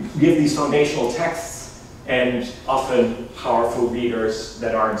 So we have these foundational texts and often powerful readers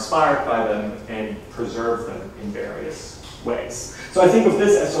that are inspired by them and preserve them in various ways. So I think of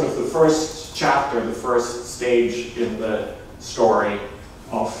this as sort of the first chapter, the first stage in the story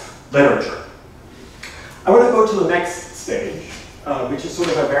of literature. I want to go to the next stage, which is sort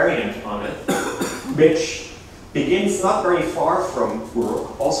of a variant on it, which begins not very far from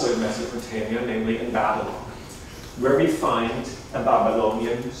Uruk, also in Mesopotamia, namely in Babylon, where we find a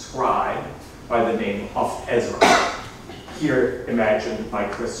Babylonian scribe by the name of Ezra, here imagined by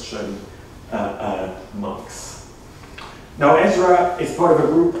Christian monks. Now Ezra is part of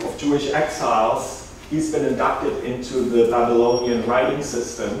a group of Jewish exiles. He's been inducted into the Babylonian writing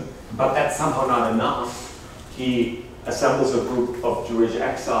system, but that's somehow not enough. He assembles a group of Jewish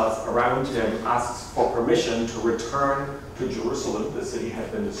exiles around him, asks for permission to return to Jerusalem. The city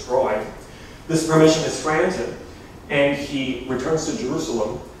had been destroyed. This permission is granted, and he returns to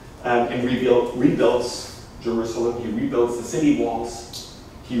Jerusalem and rebuilds Jerusalem. He rebuilds the city walls.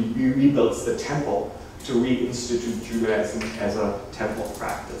 He rebuilds the temple to reinstitute Judaism as a temple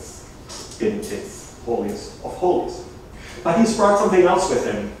practice in its holiest of holies. But he's brought something else with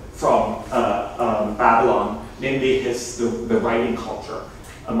him from Babylon, namely the writing culture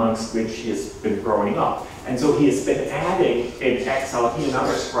amongst which he has been growing up. And so he has been adding in exile, he and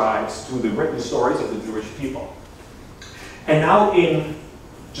other scribes, to the written stories of the Jewish people. And now in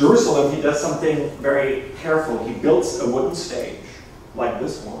Jerusalem, he does something very careful. He builds a wooden stage, like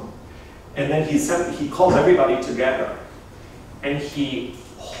this one, and then he calls everybody together, and he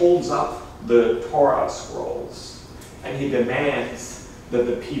holds up the Torah scrolls, and he demands that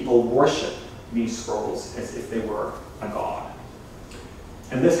the people worship these scrolls as if they were a god.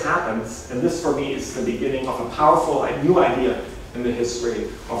 And this happens, and this for me is the beginning of a powerful new idea in the history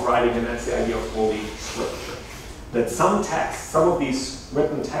of writing, and that's the idea of Holy Scripture. That some texts, some of these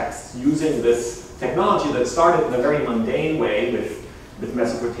written texts, using this technology that started in a very mundane way with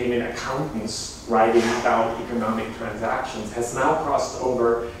Mesopotamian accountants writing down economic transactions, has now crossed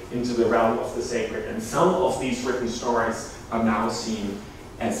over into the realm of the sacred. And some of these written stories are now seen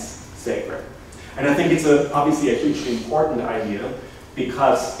as sacred. And I think it's obviously a hugely important idea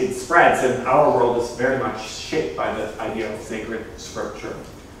because it spreads, and our world is very much shaped by the idea of sacred scripture.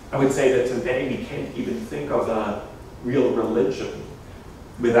 I would say that today we can't even think of a real religion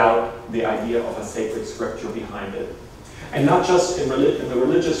without the idea of a sacred scripture behind it. And not just in the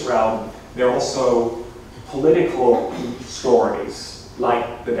religious realm, there are also political stories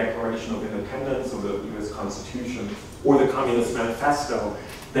like the Declaration of Independence or the US Constitution or the Communist Manifesto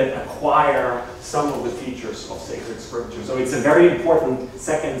that acquire some of the features of sacred scripture. So it's a very important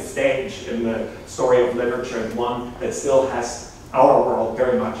second stage in the story of literature, and one that still has our world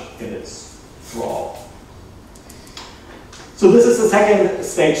very much in its thrall. So this is the second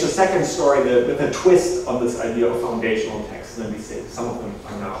stage, the second story, the twist on this idea of foundational texts. And then we say some of them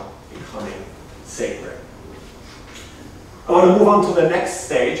are now becoming sacred. I want to move on to the next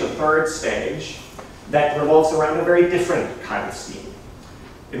stage, a third stage, that revolves around a very different kind of scene,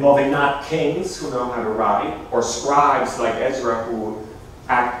 involving not kings who know how to write, or scribes like Ezra who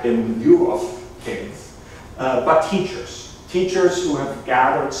act in lieu of kings, but teachers. Teachers who have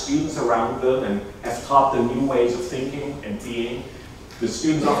gathered students around them and have taught them new ways of thinking and being. The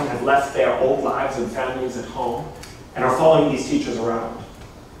students often have left their old lives and families at home and are following these teachers around.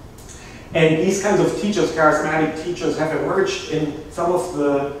 And these kinds of teachers, charismatic teachers, have emerged in some of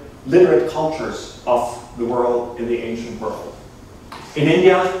the literate cultures of the world in the ancient world. In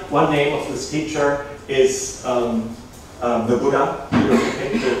India, one name of this teacher is the Buddha,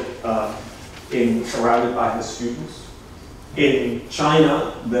 depicted surrounded by his students. In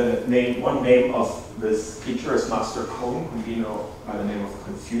China, one name of this teacher is Master Kong, whom we know by the name of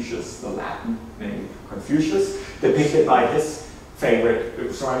Confucius, the Latin name Confucius, depicted by his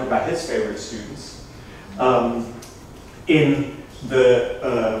favorite, surrounded by his favorite students. In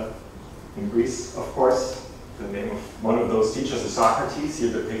Greece, of course, the name of one of those teachers is Socrates,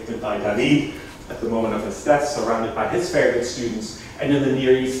 here depicted by David at the moment of his death, surrounded by his favorite students. And in the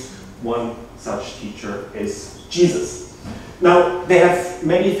Near East, one such teacher is Jesus. Now, they have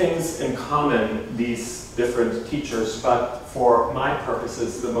many things in common, these different teachers, but for my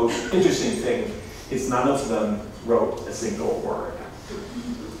purposes, the most interesting thing is none of them wrote a single word.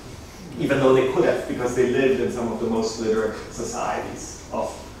 Even though they could have, because they lived in some of the most literate societies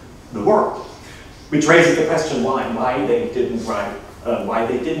of the world. Which raises the question why they didn't write, why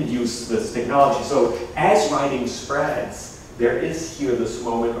they didn't use this technology. So as writing spreads, there is here this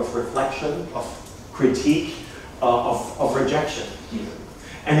moment of reflection, of critique, of rejection even.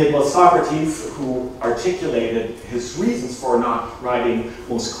 And it was Socrates who articulated his reasons for not writing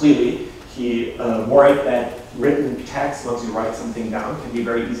most clearly. He worried that written text, once you write something down, can be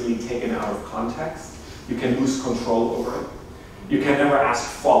very easily taken out of context. You can lose control over it. You can never ask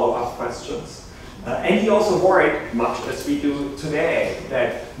follow-up questions. And he also worried, much as we do today,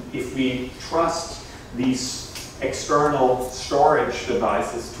 that if we trust these external storage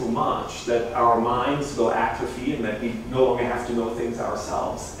devices too much, that our minds will atrophy and that we no longer have to know things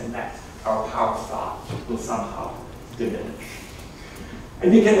ourselves, and that our power of thought will somehow diminish.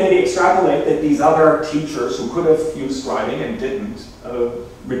 And we can maybe extrapolate that these other teachers who could have used writing and didn't,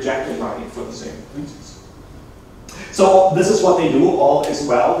 rejected writing for the same reasons. So this is what they do, all is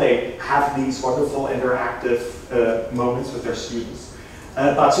well. They have these wonderful interactive moments with their students.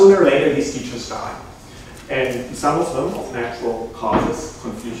 But sooner or later, these teachers die. And some of them, of natural causes,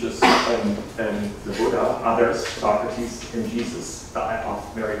 Confucius and the Buddha, others, Socrates and Jesus, die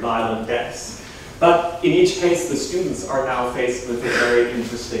of very violent deaths. But in each case, the students are now faced with a very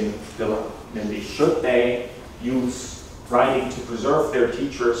interesting dilemma. Namely, should they use writing to preserve their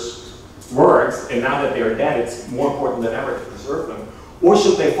teachers' words, and now that they're dead, it's more important than ever to preserve them, or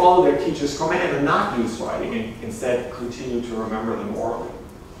should they follow their teacher's command and not use writing and instead continue to remember them orally?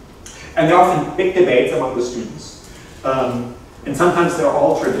 And there are often big debates among the students. And sometimes there are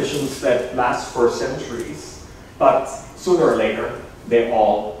all traditions that last for centuries, but sooner or later, they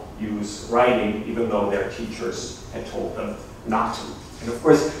all use writing, even though their teachers had told them not to. And of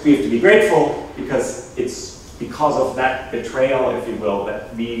course, we have to be grateful because it's because of that betrayal, if you will,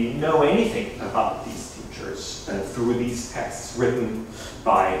 that we know anything about these teachers through these texts written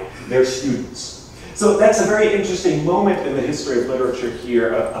by their students. So that's a very interesting moment in the history of literature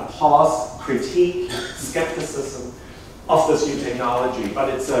here, a pause, critique, skepticism of this new technology, but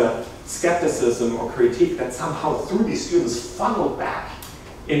it's a skepticism or critique that somehow through these students funneled back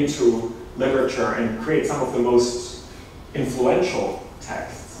into literature and create some of the most influential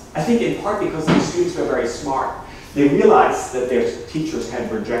texts. I think in part because these students were very smart. They realized that their teachers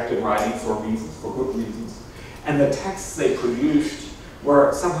had rejected writing for reasons, for good reasons, and the texts they produced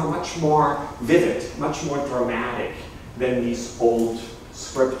were somehow much more vivid, much more dramatic than these old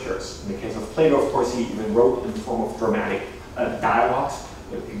scriptures. In the case of Plato, of course, he even wrote in the form of dramatic dialogues,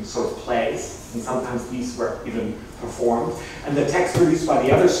 in sort of plays, and sometimes these were even performed. And the texts produced by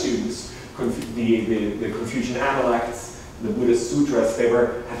the other students the Confucian Analects, the Buddhist Sutras,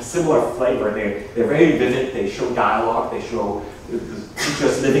 have a similar flavor. They're very vivid, they show dialogue, they show the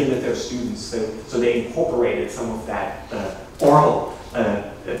teachers living with their students. So they incorporated some of that oral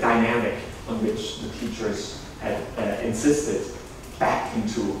dynamic on which the teachers had insisted back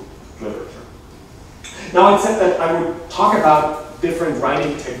into literature. Now, I said that I would talk about different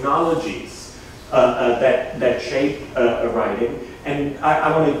writing technologies that shape writing, and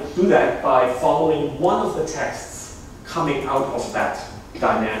I want to do that by following one of the texts coming out of that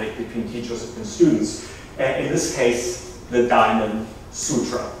dynamic between teachers and students. In this case, the Diamond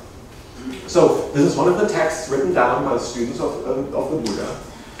Sutra. So this is one of the texts written down by the students of the Buddha,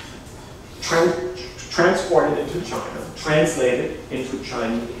 transported into China, translated into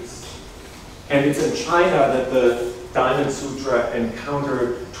Chinese. And it's in China that the Diamond Sutra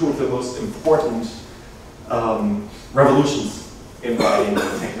encountered two of the most important revolutions in writing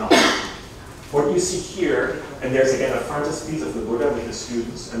technology. What you see here, and there's again a frontispiece of the Buddha with the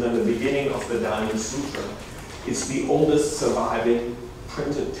students, and then the beginning of the Diamond Sutra, is the oldest surviving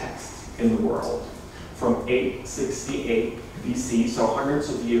printed text in the world, from 868 BC, so hundreds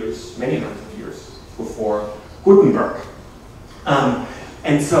of years, many hundreds of years before Gutenberg.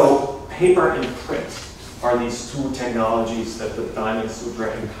 And so paper and print are these two technologies that the Diamond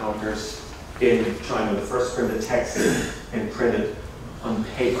Sutra encounters in China, the first printed text and printed on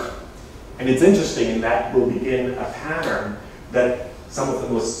paper. And it's interesting, and that will begin a pattern that some of the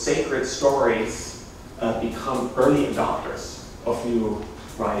most sacred stories become early adopters of new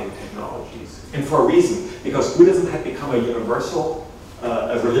writing technologies. And for a reason, because Buddhism had become a universal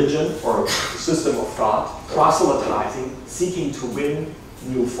a religion or a system of thought, proselytizing, seeking to win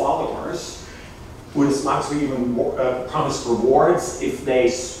new followers. Buddhist monks were even promised rewards if they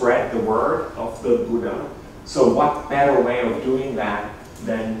spread the word of the Buddha. So what better way of doing that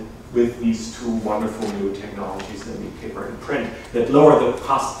than with these two wonderful new technologies, namely paper and print, that lower the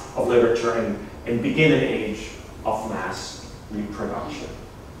cost of literature and begin an age of mass reproduction.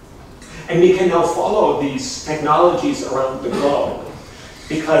 And we can now follow these technologies around the globe,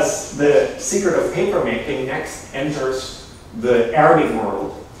 because the secret of papermaking next enters the Arabic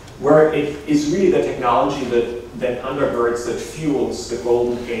world, where it is really the technology that undergirds, that fuels the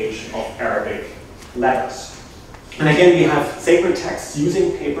golden age of Arabic letters. And again, we have sacred texts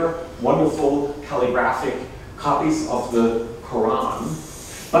using paper, wonderful calligraphic copies of the Quran.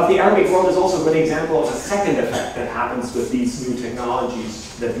 But the Arabic world is also a good example of a second effect that happens with these new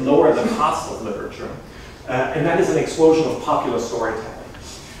technologies that lower the cost of literature. And that is an explosion of popular storytelling.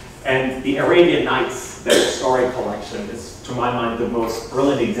 And the Arabian Nights, that story collection, is, to my mind, the most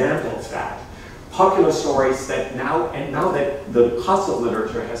brilliant example of that. Popular stories that now that the cost of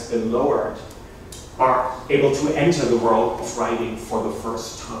literature has been lowered, are able to enter the world of writing for the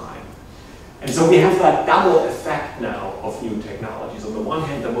first time. And so we have that double effect now of new technologies. On the one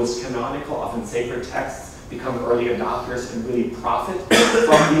hand, the most canonical, often sacred texts become early adopters and really profit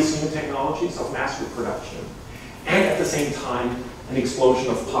from these new technologies of mass reproduction. And at the same time, an explosion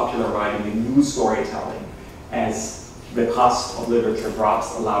of popular writing and new storytelling as the cost of literature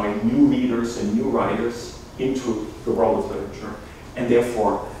drops, allowing new readers and new writers into the world of literature, and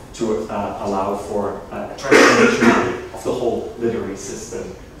therefore to allow for a transformation of the whole literary system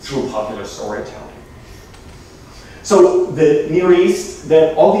through popular storytelling. So the Near East,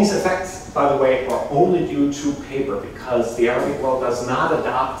 that all these effects, by the way, are only due to paper, because the Arabic world does not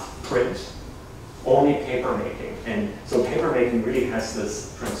adopt print, only paper making. And so paper making really has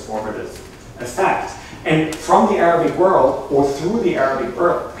this transformative effect. And from the Arabic world, or through the Arabic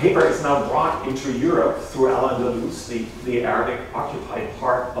world, paper is now brought into Europe through Al-Andalus, the Arabic-occupied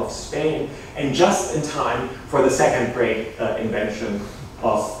part of Spain, and just in time for the second great invention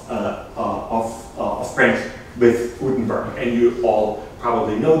of print with Gutenberg. And you all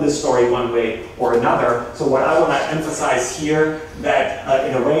probably know this story one way or another. So what I want to emphasize here, that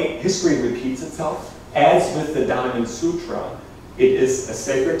in a way, history repeats itself. As with the Diamond Sutra, it is a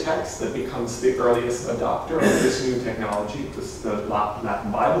sacred text that becomes the earliest adopter of this new technology. The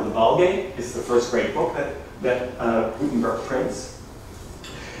Latin Bible, the Vulgate, is the first great book that Gutenberg prints.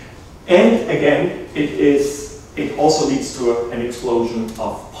 And again, it also leads to an explosion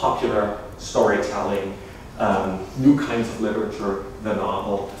of popular storytelling, new kinds of literature, the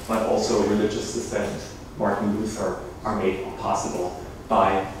novel, but also religious dissent, Martin Luther, are made possible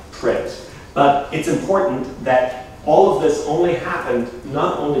by print. But it's important that all of this only happened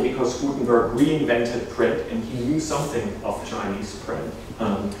not only because Gutenberg reinvented print and he knew something of Chinese print,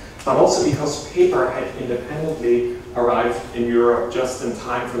 but also because paper had independently arrived in Europe just in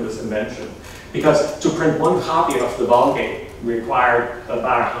time for this invention. Because to print one copy of the Vulgate required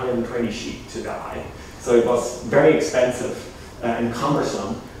about 120 sheep to dye. So it was very expensive and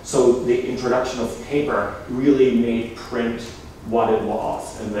cumbersome. So the introduction of paper really made print what it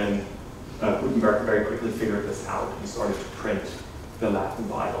was. And then Gutenberg very quickly figured this out and started to print the Latin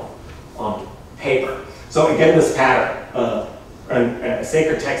Bible on paper. So again, this pattern, a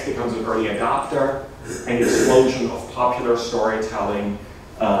sacred text becomes an early adopter, an explosion of popular storytelling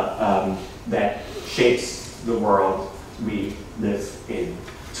that shapes the world we live in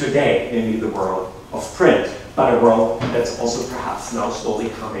today, namely the world of print, but a world that's also perhaps now slowly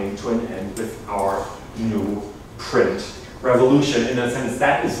coming to an end with our new print revolution. In a sense,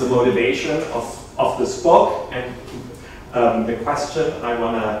 that is the motivation of this book, and the question I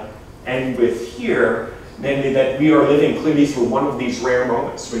want to end with here, namely that we are living clearly through one of these rare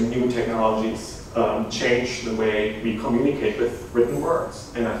moments when new technologies change the way we communicate with written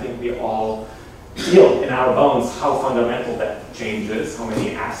words. And I think we all feel in our bones how fundamental that change is, how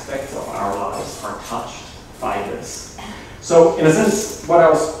many aspects of our lives are touched by this. So in a sense, what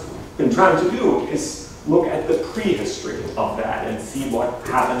I've been trying to do is look at the prehistory of that and see what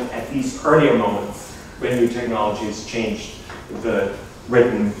happened at these earlier moments when new technologies changed the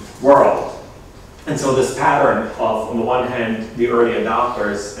written world. And so this pattern of, on the one hand, the early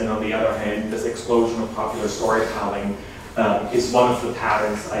adopters, and on the other hand, this explosion of popular storytelling is one of the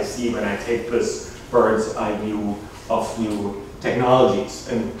patterns I see when I take this bird's eye view of new technologies.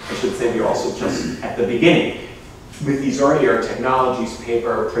 And I should say we're also just at the beginning. With these earlier technologies,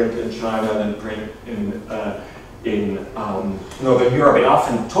 paper, print in China, then print in Northern Europe, it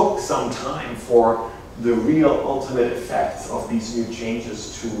often took some time for the real ultimate effects of these new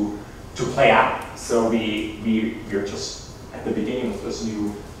changes to play out. So we're just at the beginning of this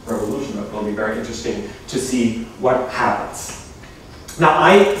new revolution. It will be very interesting to see what happens. Now,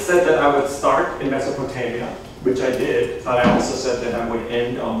 I said that I would start in Mesopotamia, which I did, but I also said that I would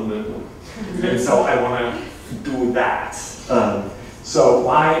end on the moon. And so I want to do that. So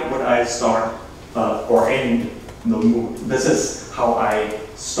why would I start or end the moon? This is how I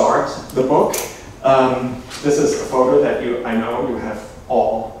start the book. This is a photo that I know you have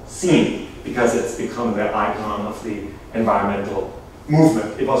all seen because it's become the icon of the environmental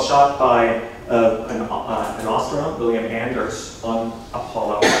movement. It was shot by an astronaut, William Anders, on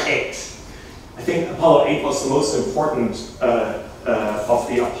Apollo 8. I think Apollo 8 was the most important of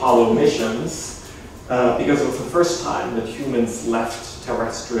the Apollo missions because it was the first time that humans left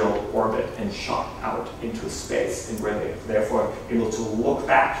terrestrial orbit and shot out into space, and were therefore able to look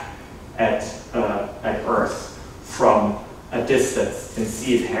back at Earth from a distance and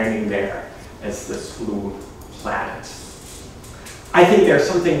see it hanging there as this blue planet. I think there's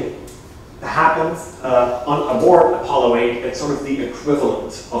something that happens on aboard Apollo 8 that's sort of the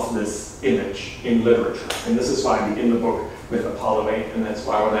equivalent of this image in literature. And this is why I begin the book with Apollo 8, and that's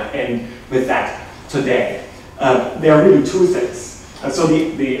why I want to end with that today. There are really two things. So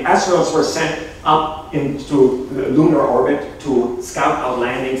the astronauts were sent up into the lunar orbit to scout out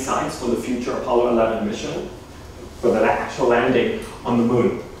landing sites for the future Apollo 11 mission, for the actual landing on the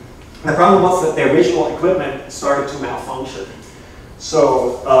moon. The problem was that their visual equipment started to malfunction.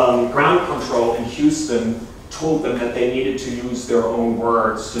 So ground control in Houston told them that they needed to use their own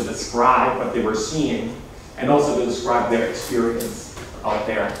words to describe what they were seeing and also to describe their experience out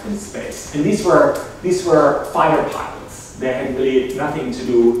there in space. And these were fighter pilots. They had really nothing to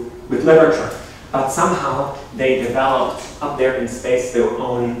do with literature. But somehow they developed up there in space their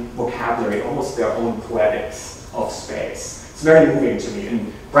own vocabulary, almost their own poetics of space. It's very moving to me.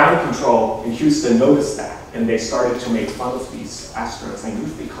 And ground control in Houston noticed that, and they started to make fun of these astronauts, and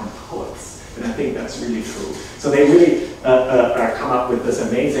you've become poets. And I think that's really true. So they really come up with this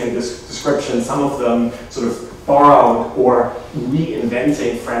amazing description, some of them sort of borrowed or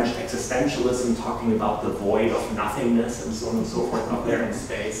reinventing French existentialism, talking about the void of nothingness and so on and so forth up there in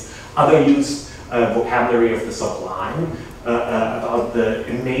space. Others used vocabulary of the sublime, about the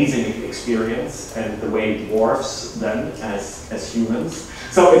amazing experience and the way it dwarfs them as humans.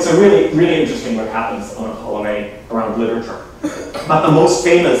 So it's a really, really interesting what happens on Apollo 8 around literature. But the most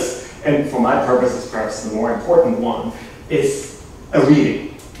famous, and for my purposes perhaps the more important one, is a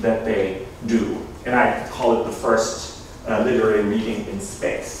reading that they do. And I call it the first literary reading in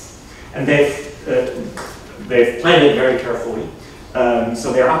space. And they've planned it very carefully.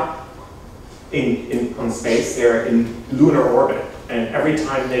 So they're up on space, they're in lunar orbit, and every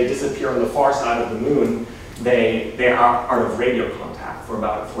time they disappear on the far side of the moon, they are out of radio contact for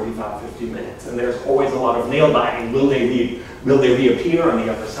about 45-50 minutes, and there's always a lot of nail biting. Will they reappear on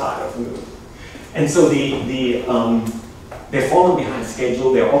the other side of the moon? And so they've fallen behind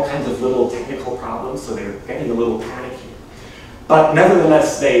schedule. There are all kinds of little technical problems, so they're getting a little panicky. But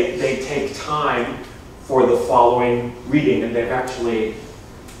nevertheless, they take time for the following reading, and they've actually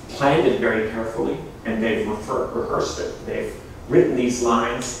planned it very carefully, and they've rehearsed it. They've written these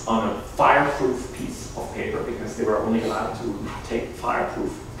lines on a fireproof piece of paper, because they were only allowed to take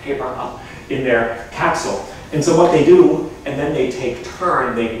fireproof paper up in their capsule. And so what they do, and then they take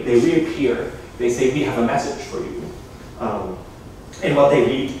turn, they reappear, they say, we have a message for you. And what they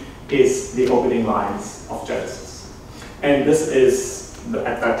read is the opening lines of Genesis. And this is,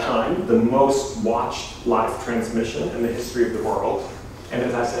 at that time, the most watched live transmission in the history of the world. And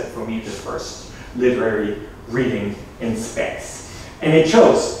as I said, for me, the first literary reading in space. And it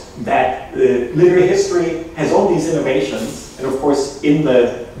shows that literary history has all these innovations. And of course, in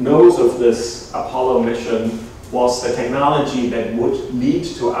the nose of this Apollo mission was the technology that would lead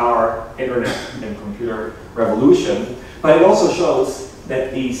to our internet and computer revolution. But it also shows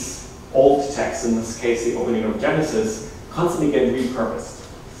that these old texts, in this case, the opening of Genesis, constantly get repurposed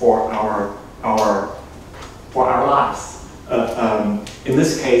for our lives. In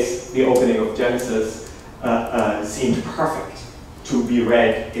this case, the opening of Genesis seemed perfect to be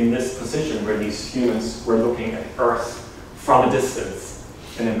read in this position where these humans were looking at Earth from a distance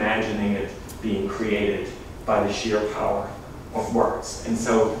and imagining it being created by the sheer power of words. And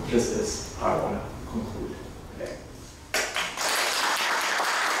so this is how I want to conclude today.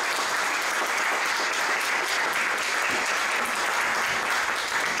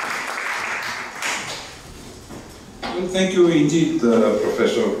 Well, thank you indeed,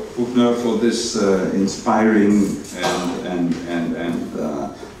 Professor Puchner, for this inspiring and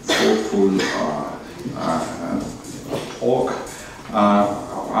thoughtful talk.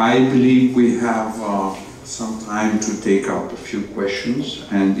 I believe we have some time to take up a few questions,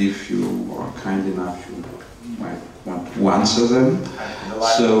 and if you are kind enough, you might want to answer them.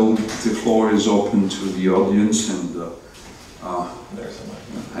 So the floor is open to the audience, and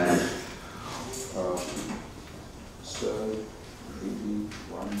so maybe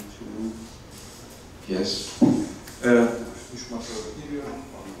 1, 2, yes.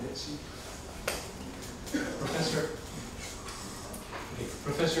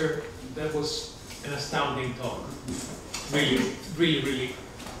 Professor, that was an astounding talk. Really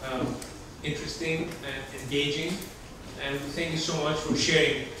interesting and engaging. And thank you so much for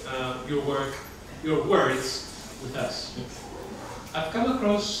sharing your work, your words with us. I've come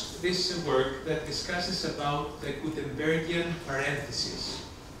across this work that discusses about the Gutenbergian parenthesis,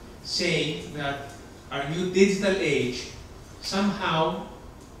 saying that our new digital age somehow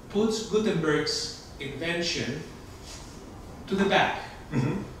puts Gutenberg's invention to the back.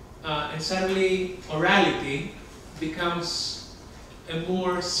 And suddenly orality becomes a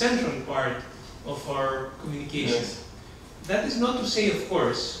more central part of our communication. Yes. That is not to say, of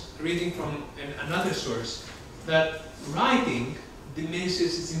course, reading from another source, that writing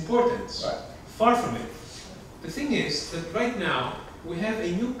diminishes its importance. Right. Far from it. The thing is that right now we have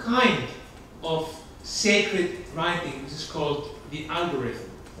a new kind of sacred writing, which is called the algorithm.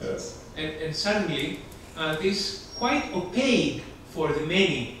 Yes. And suddenly this quite opaque for the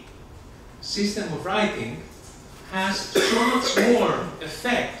many system of writing has so much more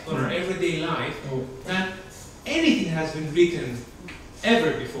effect on our everyday life than anything has been written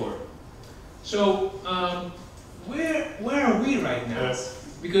ever before. So where are we right now? Yes.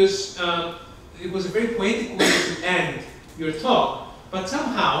 Because it was a very poetic way to end your talk, but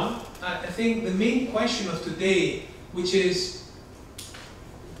somehow I think the main question of today, which is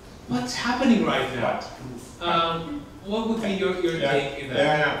what's happening right now? What would be your take in that?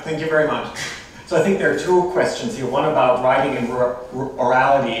 Yeah, thank you very much. So I think there are two questions here, one about writing and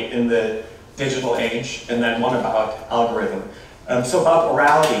orality in the digital age, and then one about algorithm. So about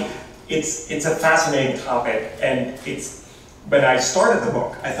orality, it's a fascinating topic, and when I started the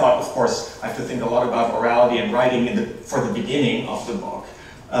book, I thought, of course, I have to think a lot about orality and writing for the beginning of the book.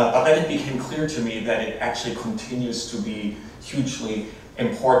 But then it became clear to me that it actually continues to be hugely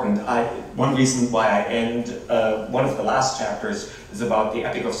important. One reason why I end one of the last chapters is about the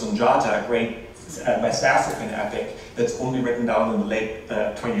Epic of Sunjata, a great West African epic that's only written down in the late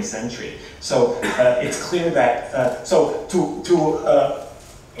 20th century. So it's clear that, to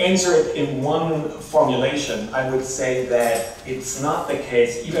answer it in one formulation, I would say that it's not the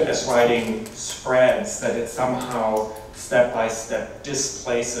case, even as writing spreads, that it somehow step by step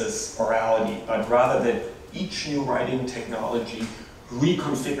displaces orality, but rather that each new writing technology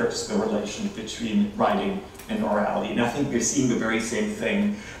reconfigures the relation between writing and orality. And I think we're seeing the very same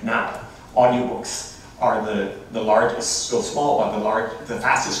thing now. Audiobooks are the largest, still small, but the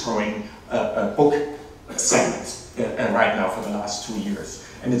fastest growing book segment. right now for the last 2 years.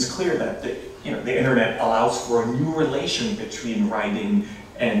 And it's clear that the internet allows for a new relation between writing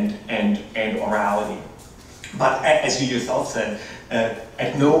and orality. But as you yourself said,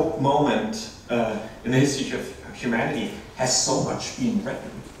 at no moment in the history of humanity has so much been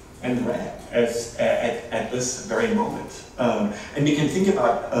written and read as at this very moment. And we can think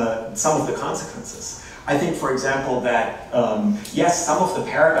about some of the consequences. I think, for example, that yes, some of the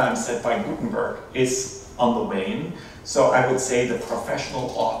paradigm set by Gutenberg is on the wane. So I would say the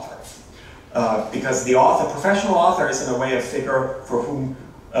professional author. Because the professional author is in a way a figure for whom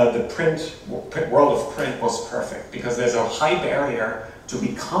the world of print was perfect, because there's a high barrier to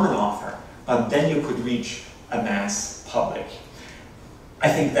become an author, but then you could reach a mass public. I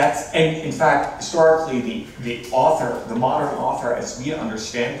think that's, and in fact, historically, the author, the modern author, as we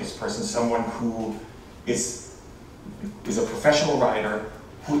understand this person, someone who is a professional writer,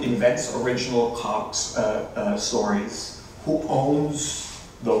 who invents original stories, who owns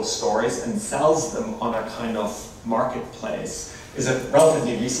those stories and sells them on a kind of marketplace, is a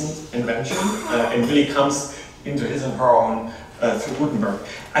relatively recent invention and really comes into his and her own through Gutenberg.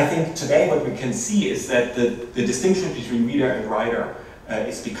 I think today what we can see is that the distinction between reader and writer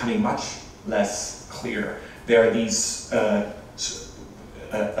is becoming much less clear. There are these fan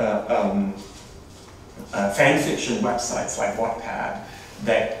fiction websites like Wattpad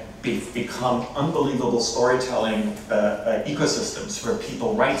that become unbelievable storytelling ecosystems where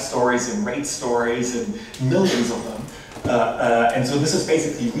people write stories and rate stories, and millions of them. And so this is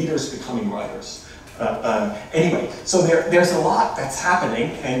basically readers becoming writers. Anyway, so there's a lot that's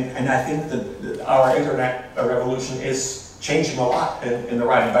happening, and I think that our internet revolution is changing a lot in the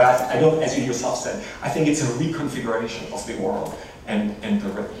writing. But I don't, as you yourself said, I think it's a reconfiguration of the oral and the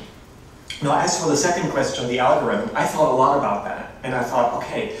written. Now, as for the second question, the algorithm, I thought a lot about that, and I thought,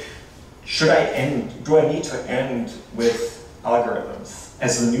 okay, do I need to end with algorithms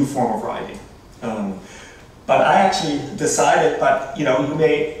as a new form of writing? But I actually decided, but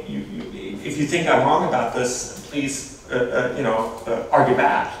if you think I'm wrong about this, please, argue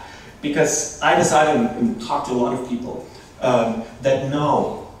back. Because I decided, and talked to a lot of people, that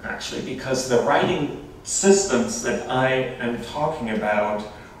no, actually, because the writing systems that I am talking about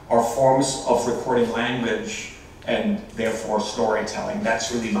are forms of recording language and therefore storytelling.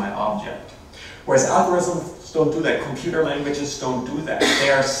 That's really my object. Whereas algorithms don't do that. Computer languages don't do that. They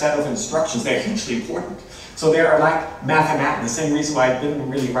are a set of instructions. They're hugely important. So they are like mathematics. The same reason why I didn't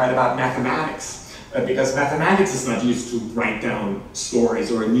really write about mathematics. Because mathematics is not used to write down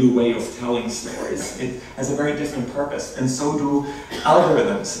stories or a new way of telling stories. It has a very different purpose. And so do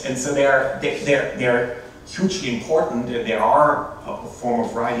algorithms. And so they're hugely important. They are a form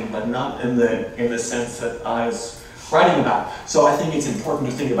of writing, but not in the sense that I was writing about. So I think it's important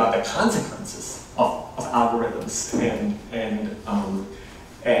to think about the consequences of algorithms and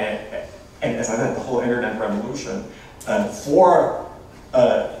as I said, the whole internet revolution for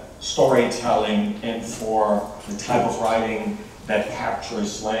storytelling and for the type of writing that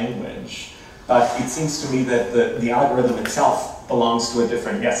captures language. But it seems to me that the algorithm itself belongs to a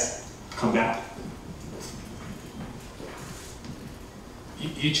different, yes, come back.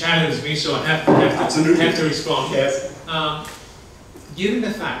 You challenged me, so I have to respond. Yes. Given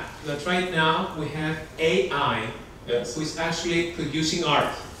the fact that right now we have AI, yes, who is actually producing art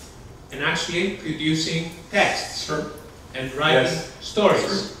and actually producing texts, sure, and writing, yes, stories,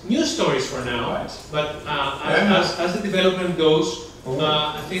 sure, new stories for now. Right. But as the development goes,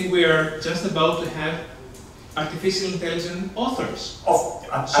 I think we are just about to have artificial intelligent authors. Oh,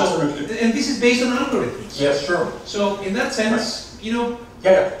 absolutely. So, and this is based on algorithms. Yes, sure. So in that sense, yeah,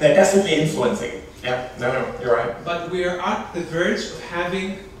 they're definitely influencing. Yeah, no, you're right. But we are at the verge of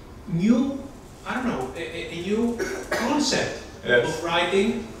having new, a new concept, yes, of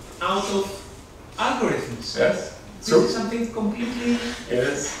writing out of algorithms. Yes. This is something completely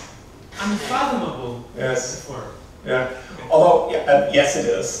unfathomable. Yes. Before. Yeah. Okay. Although, yes, it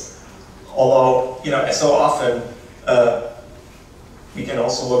is. Although, so often we can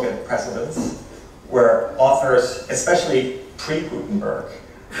also look at precedents where authors, especially pre-Gutenberg,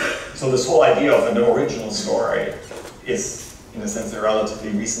 so this whole idea of an original story is, in a sense, a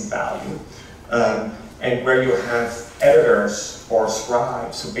relatively recent value. And where you have editors or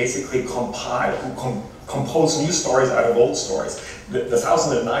scribes who basically compile, compose new stories out of old stories. The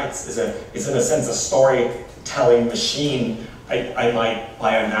Thousand and Nights is in a sense a storytelling machine. I might,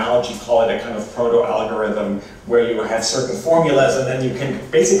 by analogy, call it a kind of proto-algorithm where you have certain formulas and then you can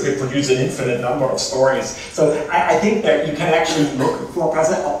basically produce an infinite number of stories. So I think that you can actually look for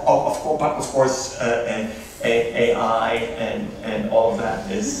present, of course, AI and all of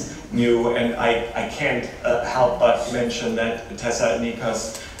that is new, and I can't help but mention that Tessa and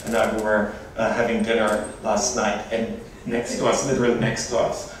Nikas and I were having dinner last night, and next to us, literally next to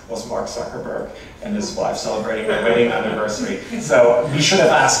us, was Mark Zuckerberg and his wife celebrating their wedding anniversary. So we should have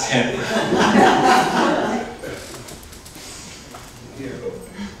asked him.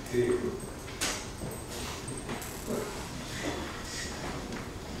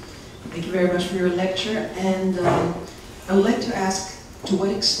 Thank you very much for your lecture, and I would like to ask, to what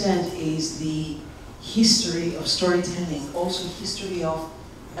extent is the history of storytelling also history of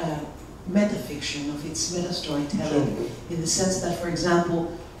metafiction, of its meta-storytelling, in the sense that, for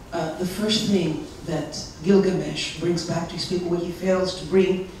example, the first thing that Gilgamesh brings back to his people when he fails to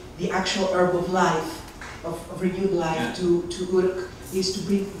bring the actual herb of life, of renewed life to Uruk, is to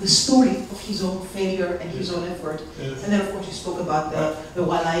bring the story of his own failure and his own effort. Yes. And then, of course, you spoke about the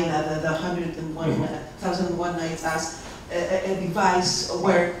Walaila, the 1,001 Nights, as a device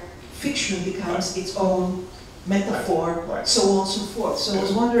where fiction becomes its own metaphor, so on and so forth. So I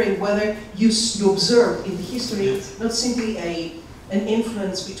was wondering whether you observed in the history not simply an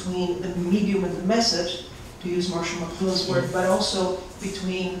influence between the medium and the message, to use Marshall McLuhan's word, but also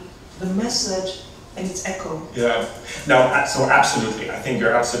between the message and its echo. Yeah, no, so absolutely. I think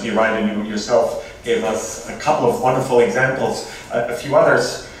you're absolutely right, and you yourself gave us a couple of wonderful examples. A few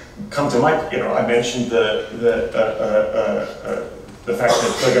others come to mind. You know, I mentioned the fact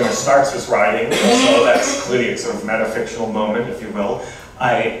that Gilgamesh starts his writing, so that's clearly a sort of metafictional moment, if you will.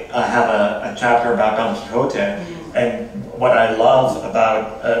 I have a chapter about Don Quixote, and what I love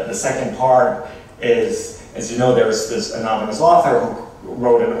about the second part is, as you know, there's this anonymous author who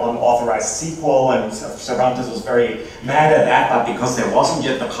wrote an unauthorized sequel, and Cervantes was very mad at that, but because there wasn't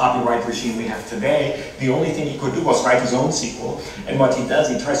yet the copyright regime we have today, the only thing he could do was write his own sequel. And what he does,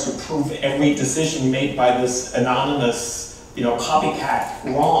 he tries to prove every decision made by this anonymous, copycat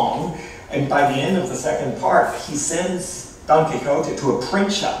wrong, and by the end of the second part, he sends Don Quixote to a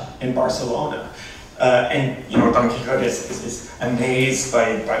print shop in Barcelona. And Don Quixote is amazed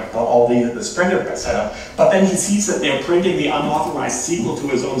by all this printer setup, but then he sees that they're printing the unauthorized sequel to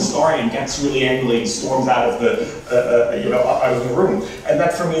his own story and gets really angry and storms out of the room. And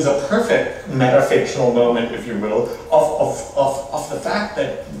that for me is a perfect metafictional moment, if you will, of the fact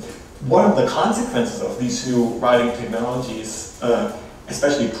that one of the consequences of these new writing technologies,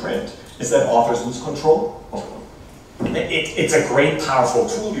 especially print, is that authors lose control over them. It's a great, powerful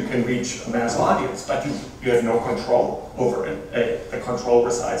tool. You can reach a mass audience, but you have no control over it. The control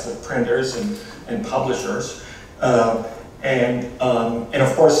resides with printers and publishers. And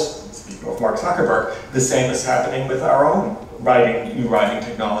of course, speaking of Mark Zuckerberg, the same is happening with our own new writing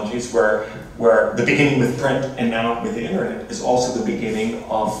technologies, where the beginning with print and now with the internet is also the beginning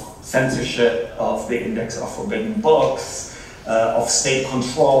of censorship, of the index of forbidden books, of state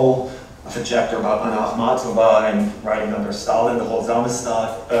control, of a chapter about Anna Akhmatova and writing under Stalin, the whole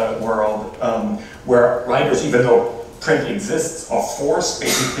Samizdat world, where writers, even though print exists, are forced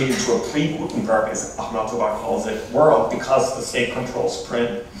basically into a pre-Gutenberg, as Akhmatova calls it, world, because the state controls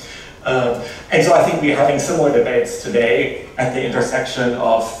print. And so I think we're having similar debates today at the intersection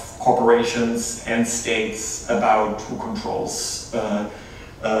of corporations and states about who controls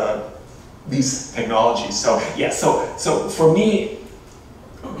these technologies. So yeah, so for me,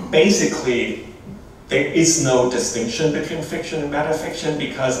 basically, there is no distinction between fiction and metafiction,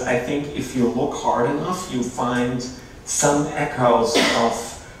 because I think if you look hard enough, you find some echoes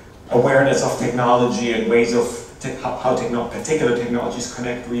of awareness of technology and ways of how particular technologies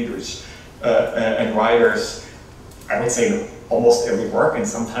connect readers and writers. I would say almost every work, and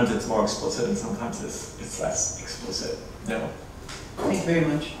sometimes it's more explicit and sometimes it's less explicit. No. Thank you very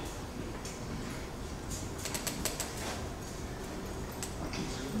much.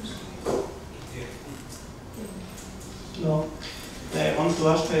 No. I want to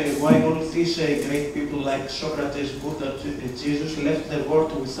ask why all these great people like Socrates, Buddha, Jesus left the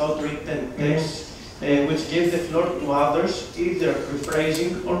world without written text, which gave the floor to others, either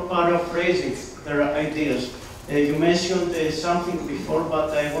rephrasing or paraphrasing their ideas. You mentioned something before,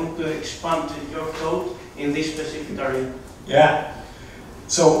 but I want to expand your thought in this specific area. Yeah.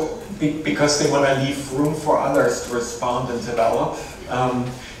 So, because they want to leave room for others to respond and develop.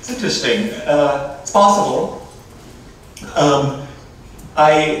 It's interesting. It's possible.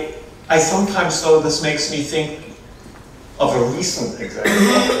 I sometimes, though, this makes me think of a recent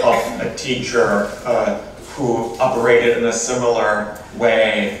example of a teacher who operated in a similar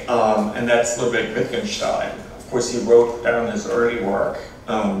way, and that's Ludwig Wittgenstein. Of course, he wrote down his early work,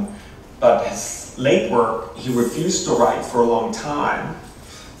 but his late work, he refused to write for a long time.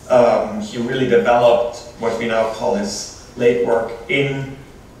 He really developed what we now call his late work in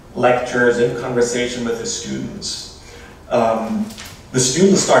lectures, in conversation with the students, the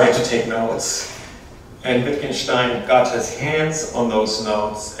students started to take notes. And Wittgenstein got his hands on those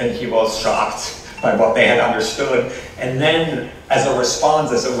notes, and he was shocked by what they had understood. And then, as a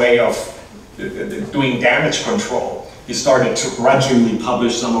response, as a way of doing damage control, he started to grudgingly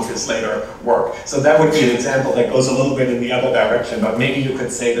publish some of his later work. So that would be an example that goes a little bit in the other direction, but maybe you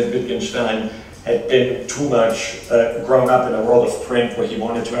could say that Wittgenstein had been too much grown up in a world of print where he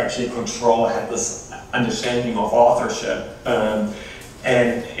wanted to actually control, had this understanding of authorship.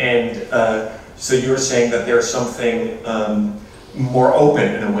 So you're saying that there's something more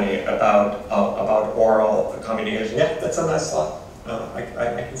open in a way about oral communication. Yeah, that's a nice thought.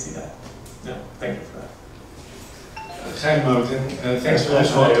 I can see that. Yeah, thank you for that. Hi Martin, thanks for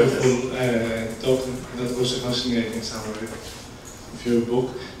this wonderful talk. That was a fascinating summary of your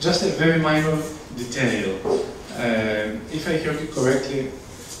book. Just a very minor detail. If I heard you correctly,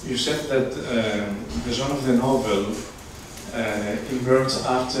 you said that the genre of the novel emerged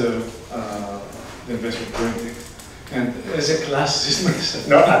after the invention of printing. And as a classicist,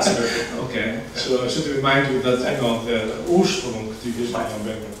 no, absolutely. Okay, so I should remind you that the Ursprung, to use the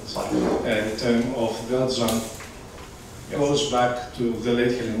term of that genre, goes back to the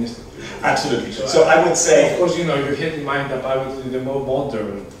late Hellenistic period. Absolutely. So I would say, of course, you had in mind apparently the more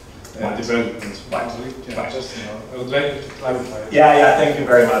modern development. Just I would like you to clarify. Yeah. Thank you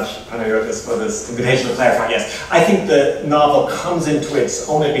very much, Panayotis, for this invitation to clarify. Yes, I think the novel comes into its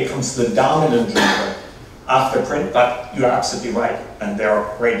own; it becomes the dominant genre after print. But you're absolutely right, and there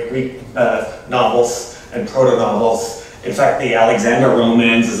are great Greek novels and proto-novels. In fact, the Alexander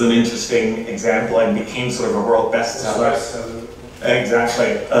romance is an interesting example and became sort of a world bestseller.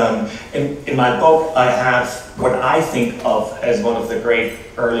 Exactly. In my book, I have what I think of as one of the great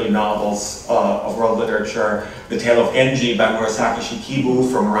early novels of world literature, The Tale of Genji by Murasaki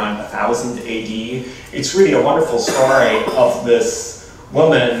Shikibu from around 1000 AD. It's really a wonderful story of this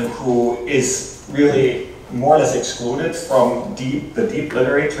woman who is really more or less excluded from the deep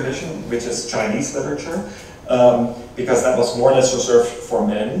literary tradition, which is Chinese literature. Because that was more or less reserved for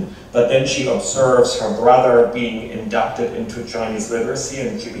men, but then she observes her brother being inducted into Chinese literacy,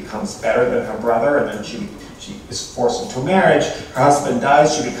 and she becomes better than her brother, and then she is forced into marriage. Her husband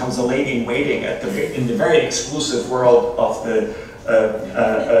dies, she becomes a lady in waiting in the very exclusive world of the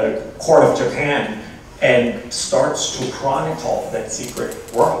court of Japan, and starts to chronicle that secret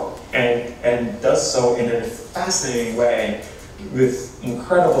world, and does so in a fascinating way with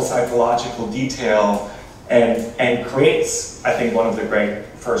incredible psychological detail. And creates, I think, one of the great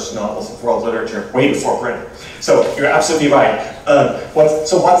first novels of world literature, way before print. So you're absolutely right.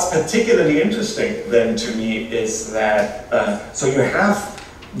 What's particularly interesting then to me is that, so you have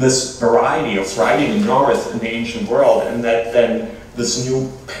this variety of writing and genres in the ancient world, and that then this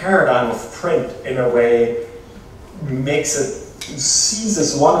new paradigm of print in a way makes it,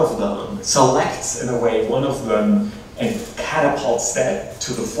 seizes one of them, selects in a way one of them, and catapults that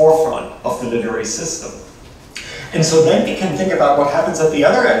to the forefront of the literary system. And so then we can think about what happens at the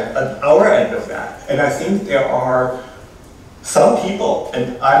other end, at our end of that. And I think there are some people,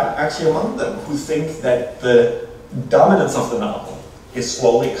 and I'm actually among them, who think that the dominance of the novel is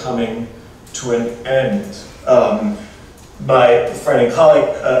slowly coming to an end. My friend and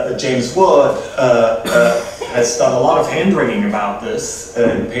colleague, James Wood, has done a lot of hand-wringing about this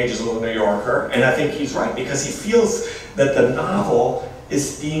in pages of the New Yorker, and I think he's right, because he feels that the novel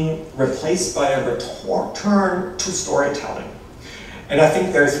is being replaced by a return to storytelling. And I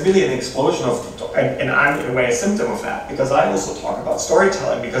think there's really an explosion of, and I'm in a way a symptom of that, because I also talk about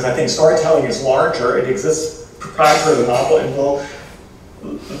storytelling, because I think storytelling is larger, it exists prior to the novel and will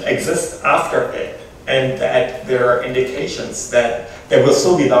exist after it. And that there are indications that there will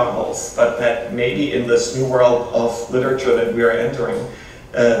still be novels, but that maybe in this new world of literature that we are entering,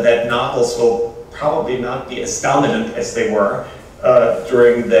 that novels will probably not be as dominant as they were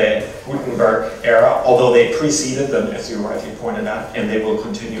during the Gutenberg era, although they preceded them, as you rightly pointed out, and they will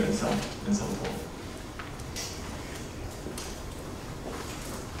continue in some form.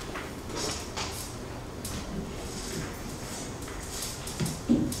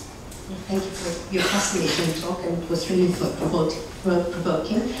 Thank you for your fascinating talk, and it was really thought-provoking.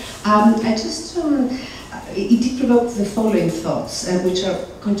 It did provoke the following thoughts, which are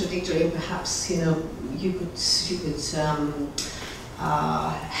contradictory, and perhaps you could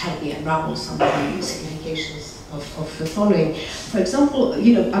help me unravel some of the significations of the following. For example,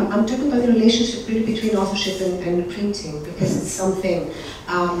 I'm talking about the relationship really between authorship and printing, because it's something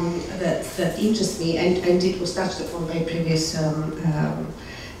that interests me, and it was touched upon by previous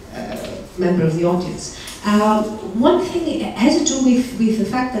member of the audience. One thing has to do with the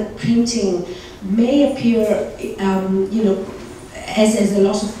fact that printing may appear, you know, as a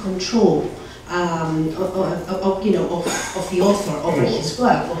loss of control of the author over his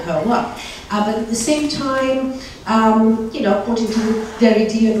work or her work. But at the same time, you know, according to their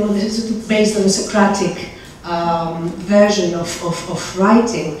idea, and all this is based on a Socratic version of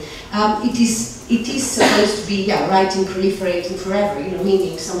writing, it is supposed to be, yeah, writing proliferating forever, you know,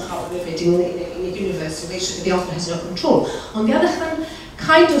 meaning somehow proliferating in a universe in which the author has no control. On the other hand,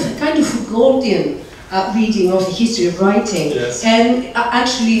 kind of Foucauldian reading of the history of writing, yes, and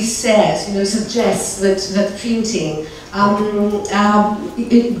actually says, you know, suggests that printing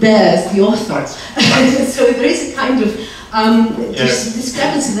it bears the author. So there is a kind of yes,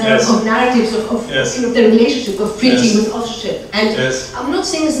 discrepancy there, yes, of narratives of yes, you know, the relationship of printing, yes, with authorship. And yes, I'm not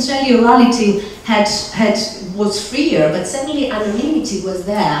saying necessarily orality was freer, but certainly anonymity was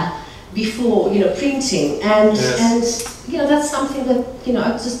there before, you know, printing, and yes, and you know, that's something that, you know,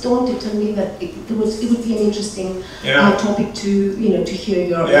 it just dawned to me that it would be an interesting yeah, topic to, you know, to hear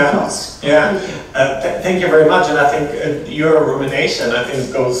your yeah, thoughts. yeah. Thank you. Thank you very much, and I think your rumination, I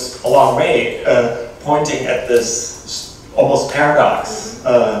think, goes a long way, pointing at this almost paradox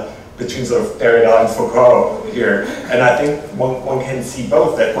between sort of Derrida and Foucault here, and I think one can see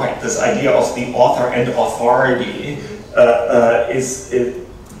both, that, right, this idea of the author and authority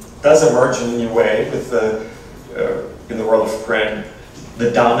does emerge in a new way with the in the world of print,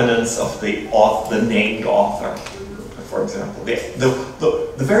 the dominance of the named author, for example.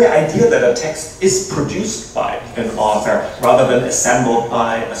 The very idea that a text is produced by an author rather than assembled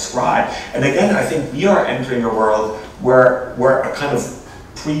by a scribe. And again, I think we are entering a world where a kind of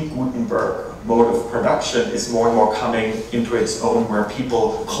pre-Gutenberg mode of production is more and more coming into its own, where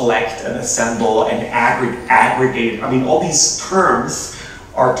people collect and assemble and aggregate. I mean, all these terms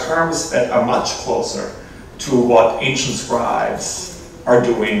are terms that are much closer to what ancient scribes are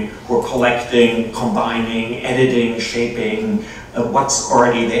doing. We're collecting, combining, editing, shaping what's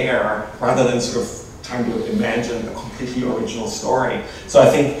already there, rather than sort of trying to imagine a completely original story. So I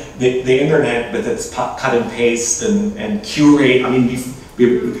think the internet, with its cut and paste and curate, I mean,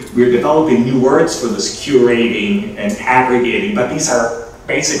 we're developing new words for this curating and aggregating, but these are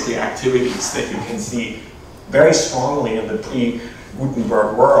basically activities that you can see very strongly in the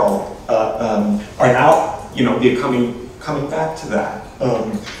pre-Gutenberg world, are now, you know, they're coming back to that.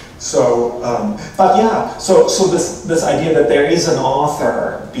 But yeah, so this idea that there is an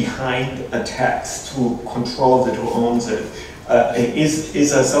author behind a text who controls it, who owns it,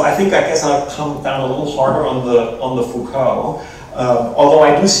 so I guess I'll come down a little harder on the Foucault, although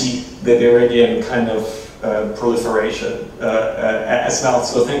I do see the Derridian kind of proliferation as well.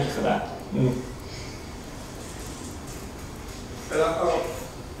 So thank you for that.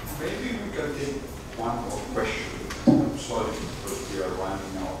 Maybe we can take one more question. I'm sorry, because we are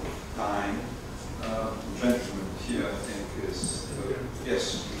running out of time. Gentleman here, I think, is... yes,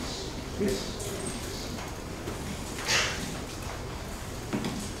 please.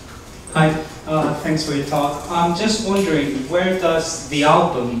 Hi, thanks for your talk. I'm just wondering, where does the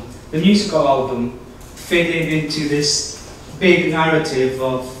album, the musical album, fit into this big narrative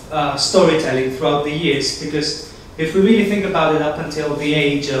of storytelling throughout the years? Because if we really think about it, up until the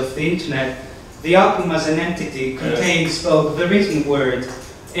age of the internet, the album as an entity contains both the written word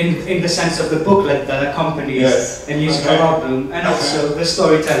in the sense of the booklet that accompanies a musical album, and also the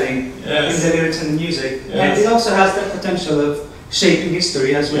storytelling in the lyrics and the music. And it also has the potential of shaping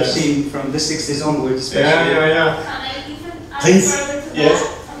history, as we've seen from the 60s onwards, especially. Can I even add further to that?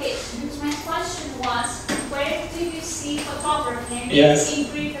 Okay, because my question was, where do you see photography? I mean,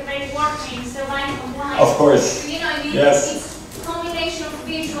 in Greek, the very word means the line of light. Of course. You know, I mean, it's a combination of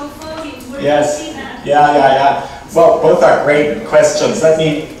visual photos. Where do you see that? Well, both are great questions. Let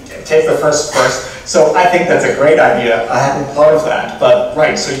me take the first. So I think that's a great idea. I hadn't thought of that, but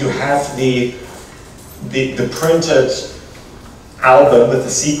right. So you have the printed album with the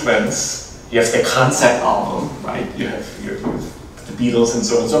sequence. You have the concept album, right? You have the Beatles and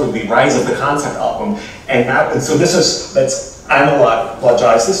so on. So the rise of the concept album, and so let's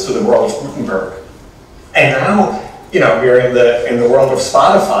analogize this to the world of Gutenberg. And now, you know, we're in the world of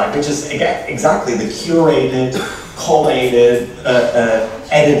Spotify, which is again exactly the curated, collated,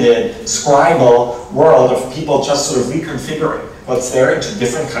 edited, scribal world of people just sort of reconfiguring what's there into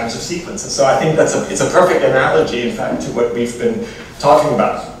different kinds of sequences. So I think it's a perfect analogy, in fact, to what we've been talking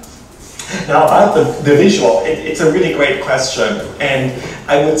about. Now about the visual, it's a really great question, and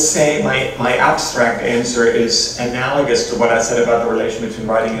I would say my abstract answer is analogous to what I said about the relation between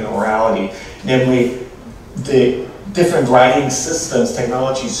writing and orality, namely the different writing systems,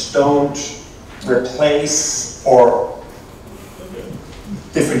 technologies don't replace or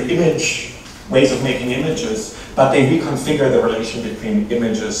different ways of making images, but they reconfigure the relation between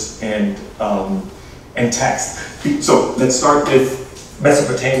images and text. So let's start with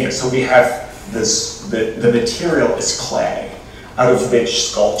Mesopotamia. So we have this, the material is clay, out of which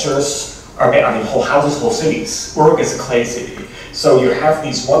sculptures are made. I mean, whole houses, whole cities. Uruk is a clay city. So you have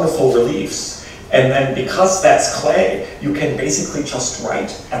these wonderful reliefs, and then because that's clay, you can basically just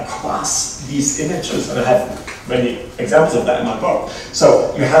write across these images, and I have many examples of that in my book.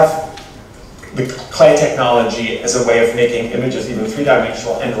 So you have the clay technology as a way of making images even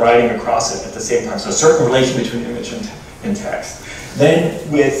three-dimensional and writing across it at the same time. So a certain relation between image and text. Then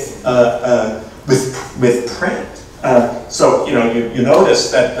with print, so you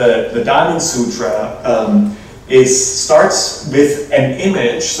notice that the Diamond Sutra starts with an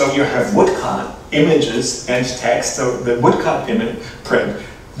image. So you have woodcut images and text. So the woodcut image print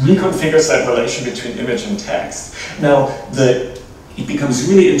reconfigures that relation between image and text. Now it becomes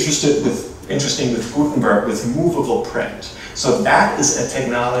really interesting with Gutenberg with movable print. So that is a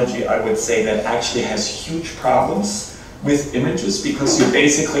technology, I would say, that actually has huge problems with images, because you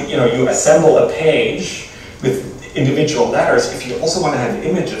basically, you assemble a page with individual letters. If you also want to have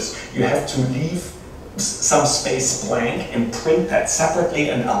images, you have to leave some space blank and print that separately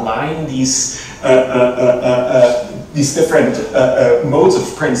and align these different modes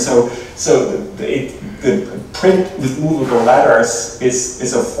of print. So the print with movable letters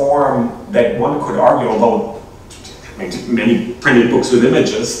is a form that one could argue, although many printed books with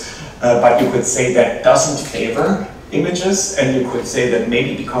images, but you could say that doesn't favor images, and you could say that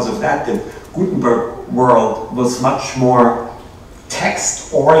maybe because of that, the Gutenberg world was much more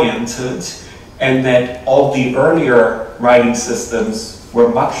text-oriented, and that all the earlier writing systems were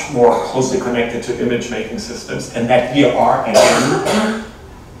much more closely connected to image-making systems, and that we are again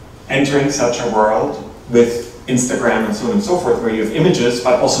entering such a world with Instagram and so on and so forth, where you have images,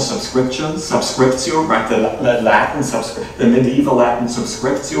 but also subscriptions, subscriptio, right? The medieval Latin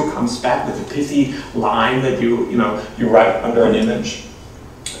subscriptio comes back with a pithy line that you write under an image.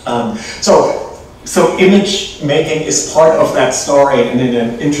 So image making is part of that story, and in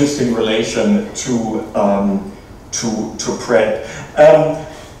an interesting relation to print.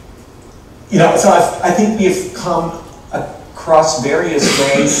 So I think we've come across various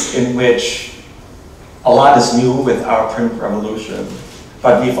ways in which a lot is new with our print revolution,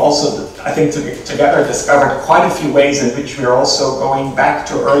 but we've also, I think, together discovered quite a few ways in which we're also going back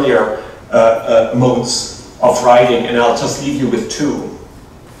to earlier modes of writing, and I'll just leave you with two.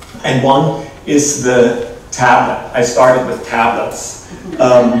 And one is the tablet. I started with tablets,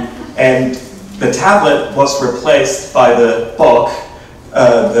 and the tablet was replaced by the book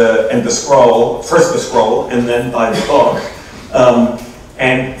and the scroll, first the scroll and then by the book.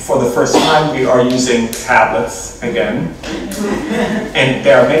 And for the first time, we are using tablets again. And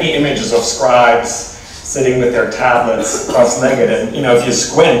there are many images of scribes sitting with their tablets cross-legged. And if you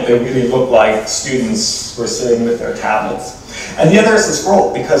squint, they really look like students who are sitting with their tablets. And the other is the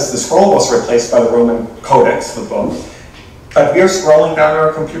scroll, because the scroll was replaced by the Roman codex, the book. But we are scrolling down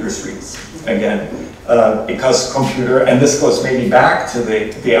our computer screens again. Because computer, and this goes maybe back to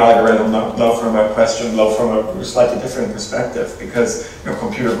the algorithm, though from a question, though from a slightly different perspective, because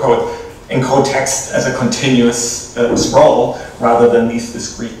computer code encode text as a continuous scroll rather than these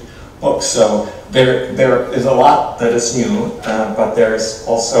discrete books. So there is a lot that is new, but there's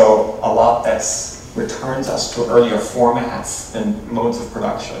also a lot that returns us to earlier formats and modes of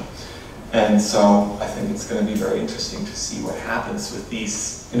production. And so I think it's going to be very interesting to see what happens with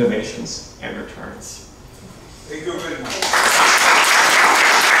these innovations and returns. Thank you very much.